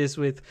challenges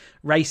with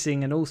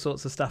racing and all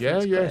sorts of stuff.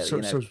 Yeah.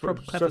 So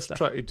clever stuff.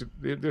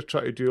 They're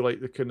trying to do like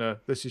the kind of,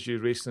 this is you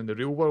racing in the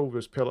real world,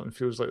 whereas Peloton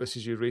feels like this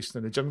is you racing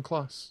in the gym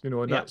class, and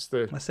that's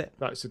the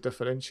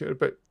differentiator.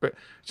 But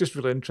it's just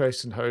really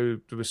interesting how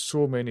there was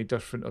so many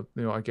different,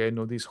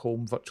 these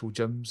home virtual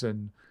gyms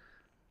and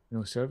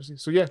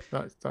services. So yeah,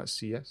 that's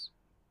CS.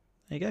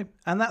 There you go,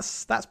 and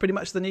that's pretty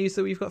much the news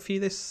that we've got for you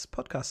this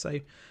podcast.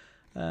 So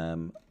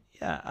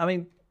I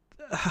mean,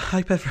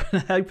 I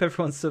hope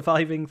everyone's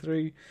surviving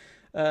through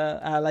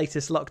our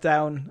latest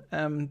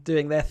lockdown,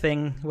 doing their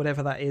thing,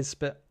 whatever that is,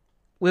 but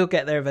we'll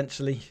get there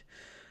eventually.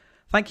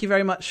 Thank you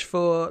very much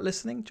for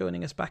listening,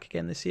 joining us back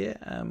again this year.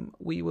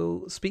 We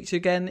will speak to you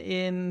again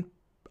in,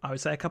 I would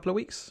say, a couple of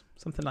weeks,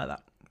 something like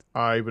that.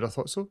 I would have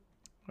thought so.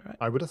 All right.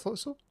 I would have thought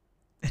so.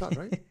 Is that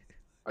right?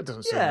 That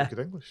doesn't sound like good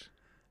English.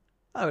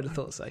 I would have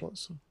thought so.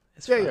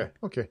 It's yeah, fine. Yeah,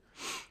 okay.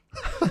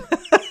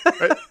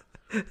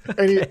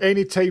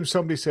 Any time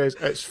somebody says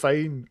it's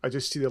fine, I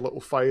just see the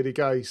little fiery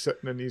guy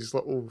sitting in his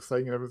little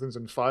thing and everything's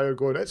on fire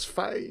going, it's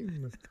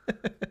fine.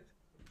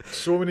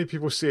 So many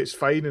people say it's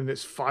fine, and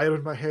it's fire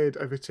in my head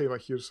every time I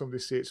hear somebody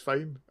say it's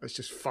fine. It's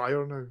just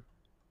fire now.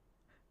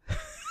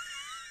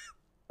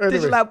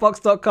 Anyway.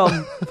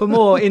 DigitalOutbox.com for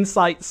more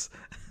insights.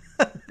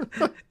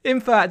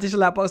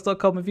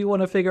 info@digitaloutbox.com if you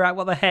want to figure out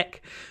what the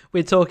heck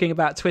we're talking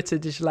about. Twitter,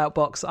 Digital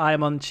Outbox. I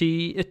am on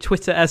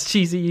Twitter as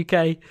Cheesy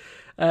UK.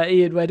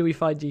 Ian, where do we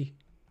find you?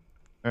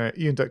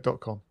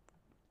 IanDick.com.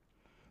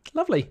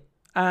 Lovely.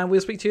 And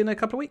we'll speak to you in a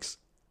couple of weeks.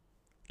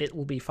 It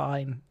will be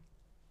fine.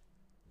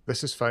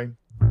 This is fine.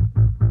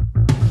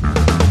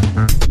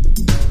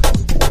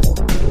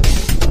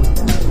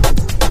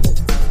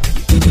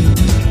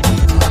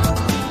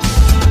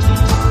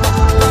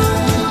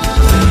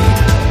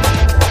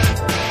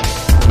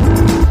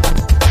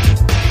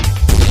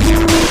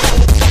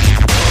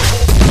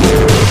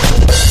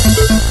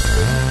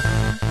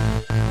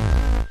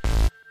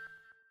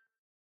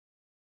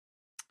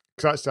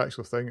 That's the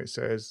actual thing. It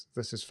says,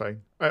 this is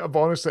fine. But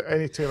honestly,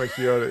 any time I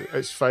hear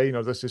it's fine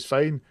or this is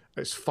fine,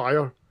 it's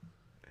fire.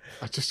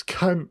 I just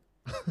can't.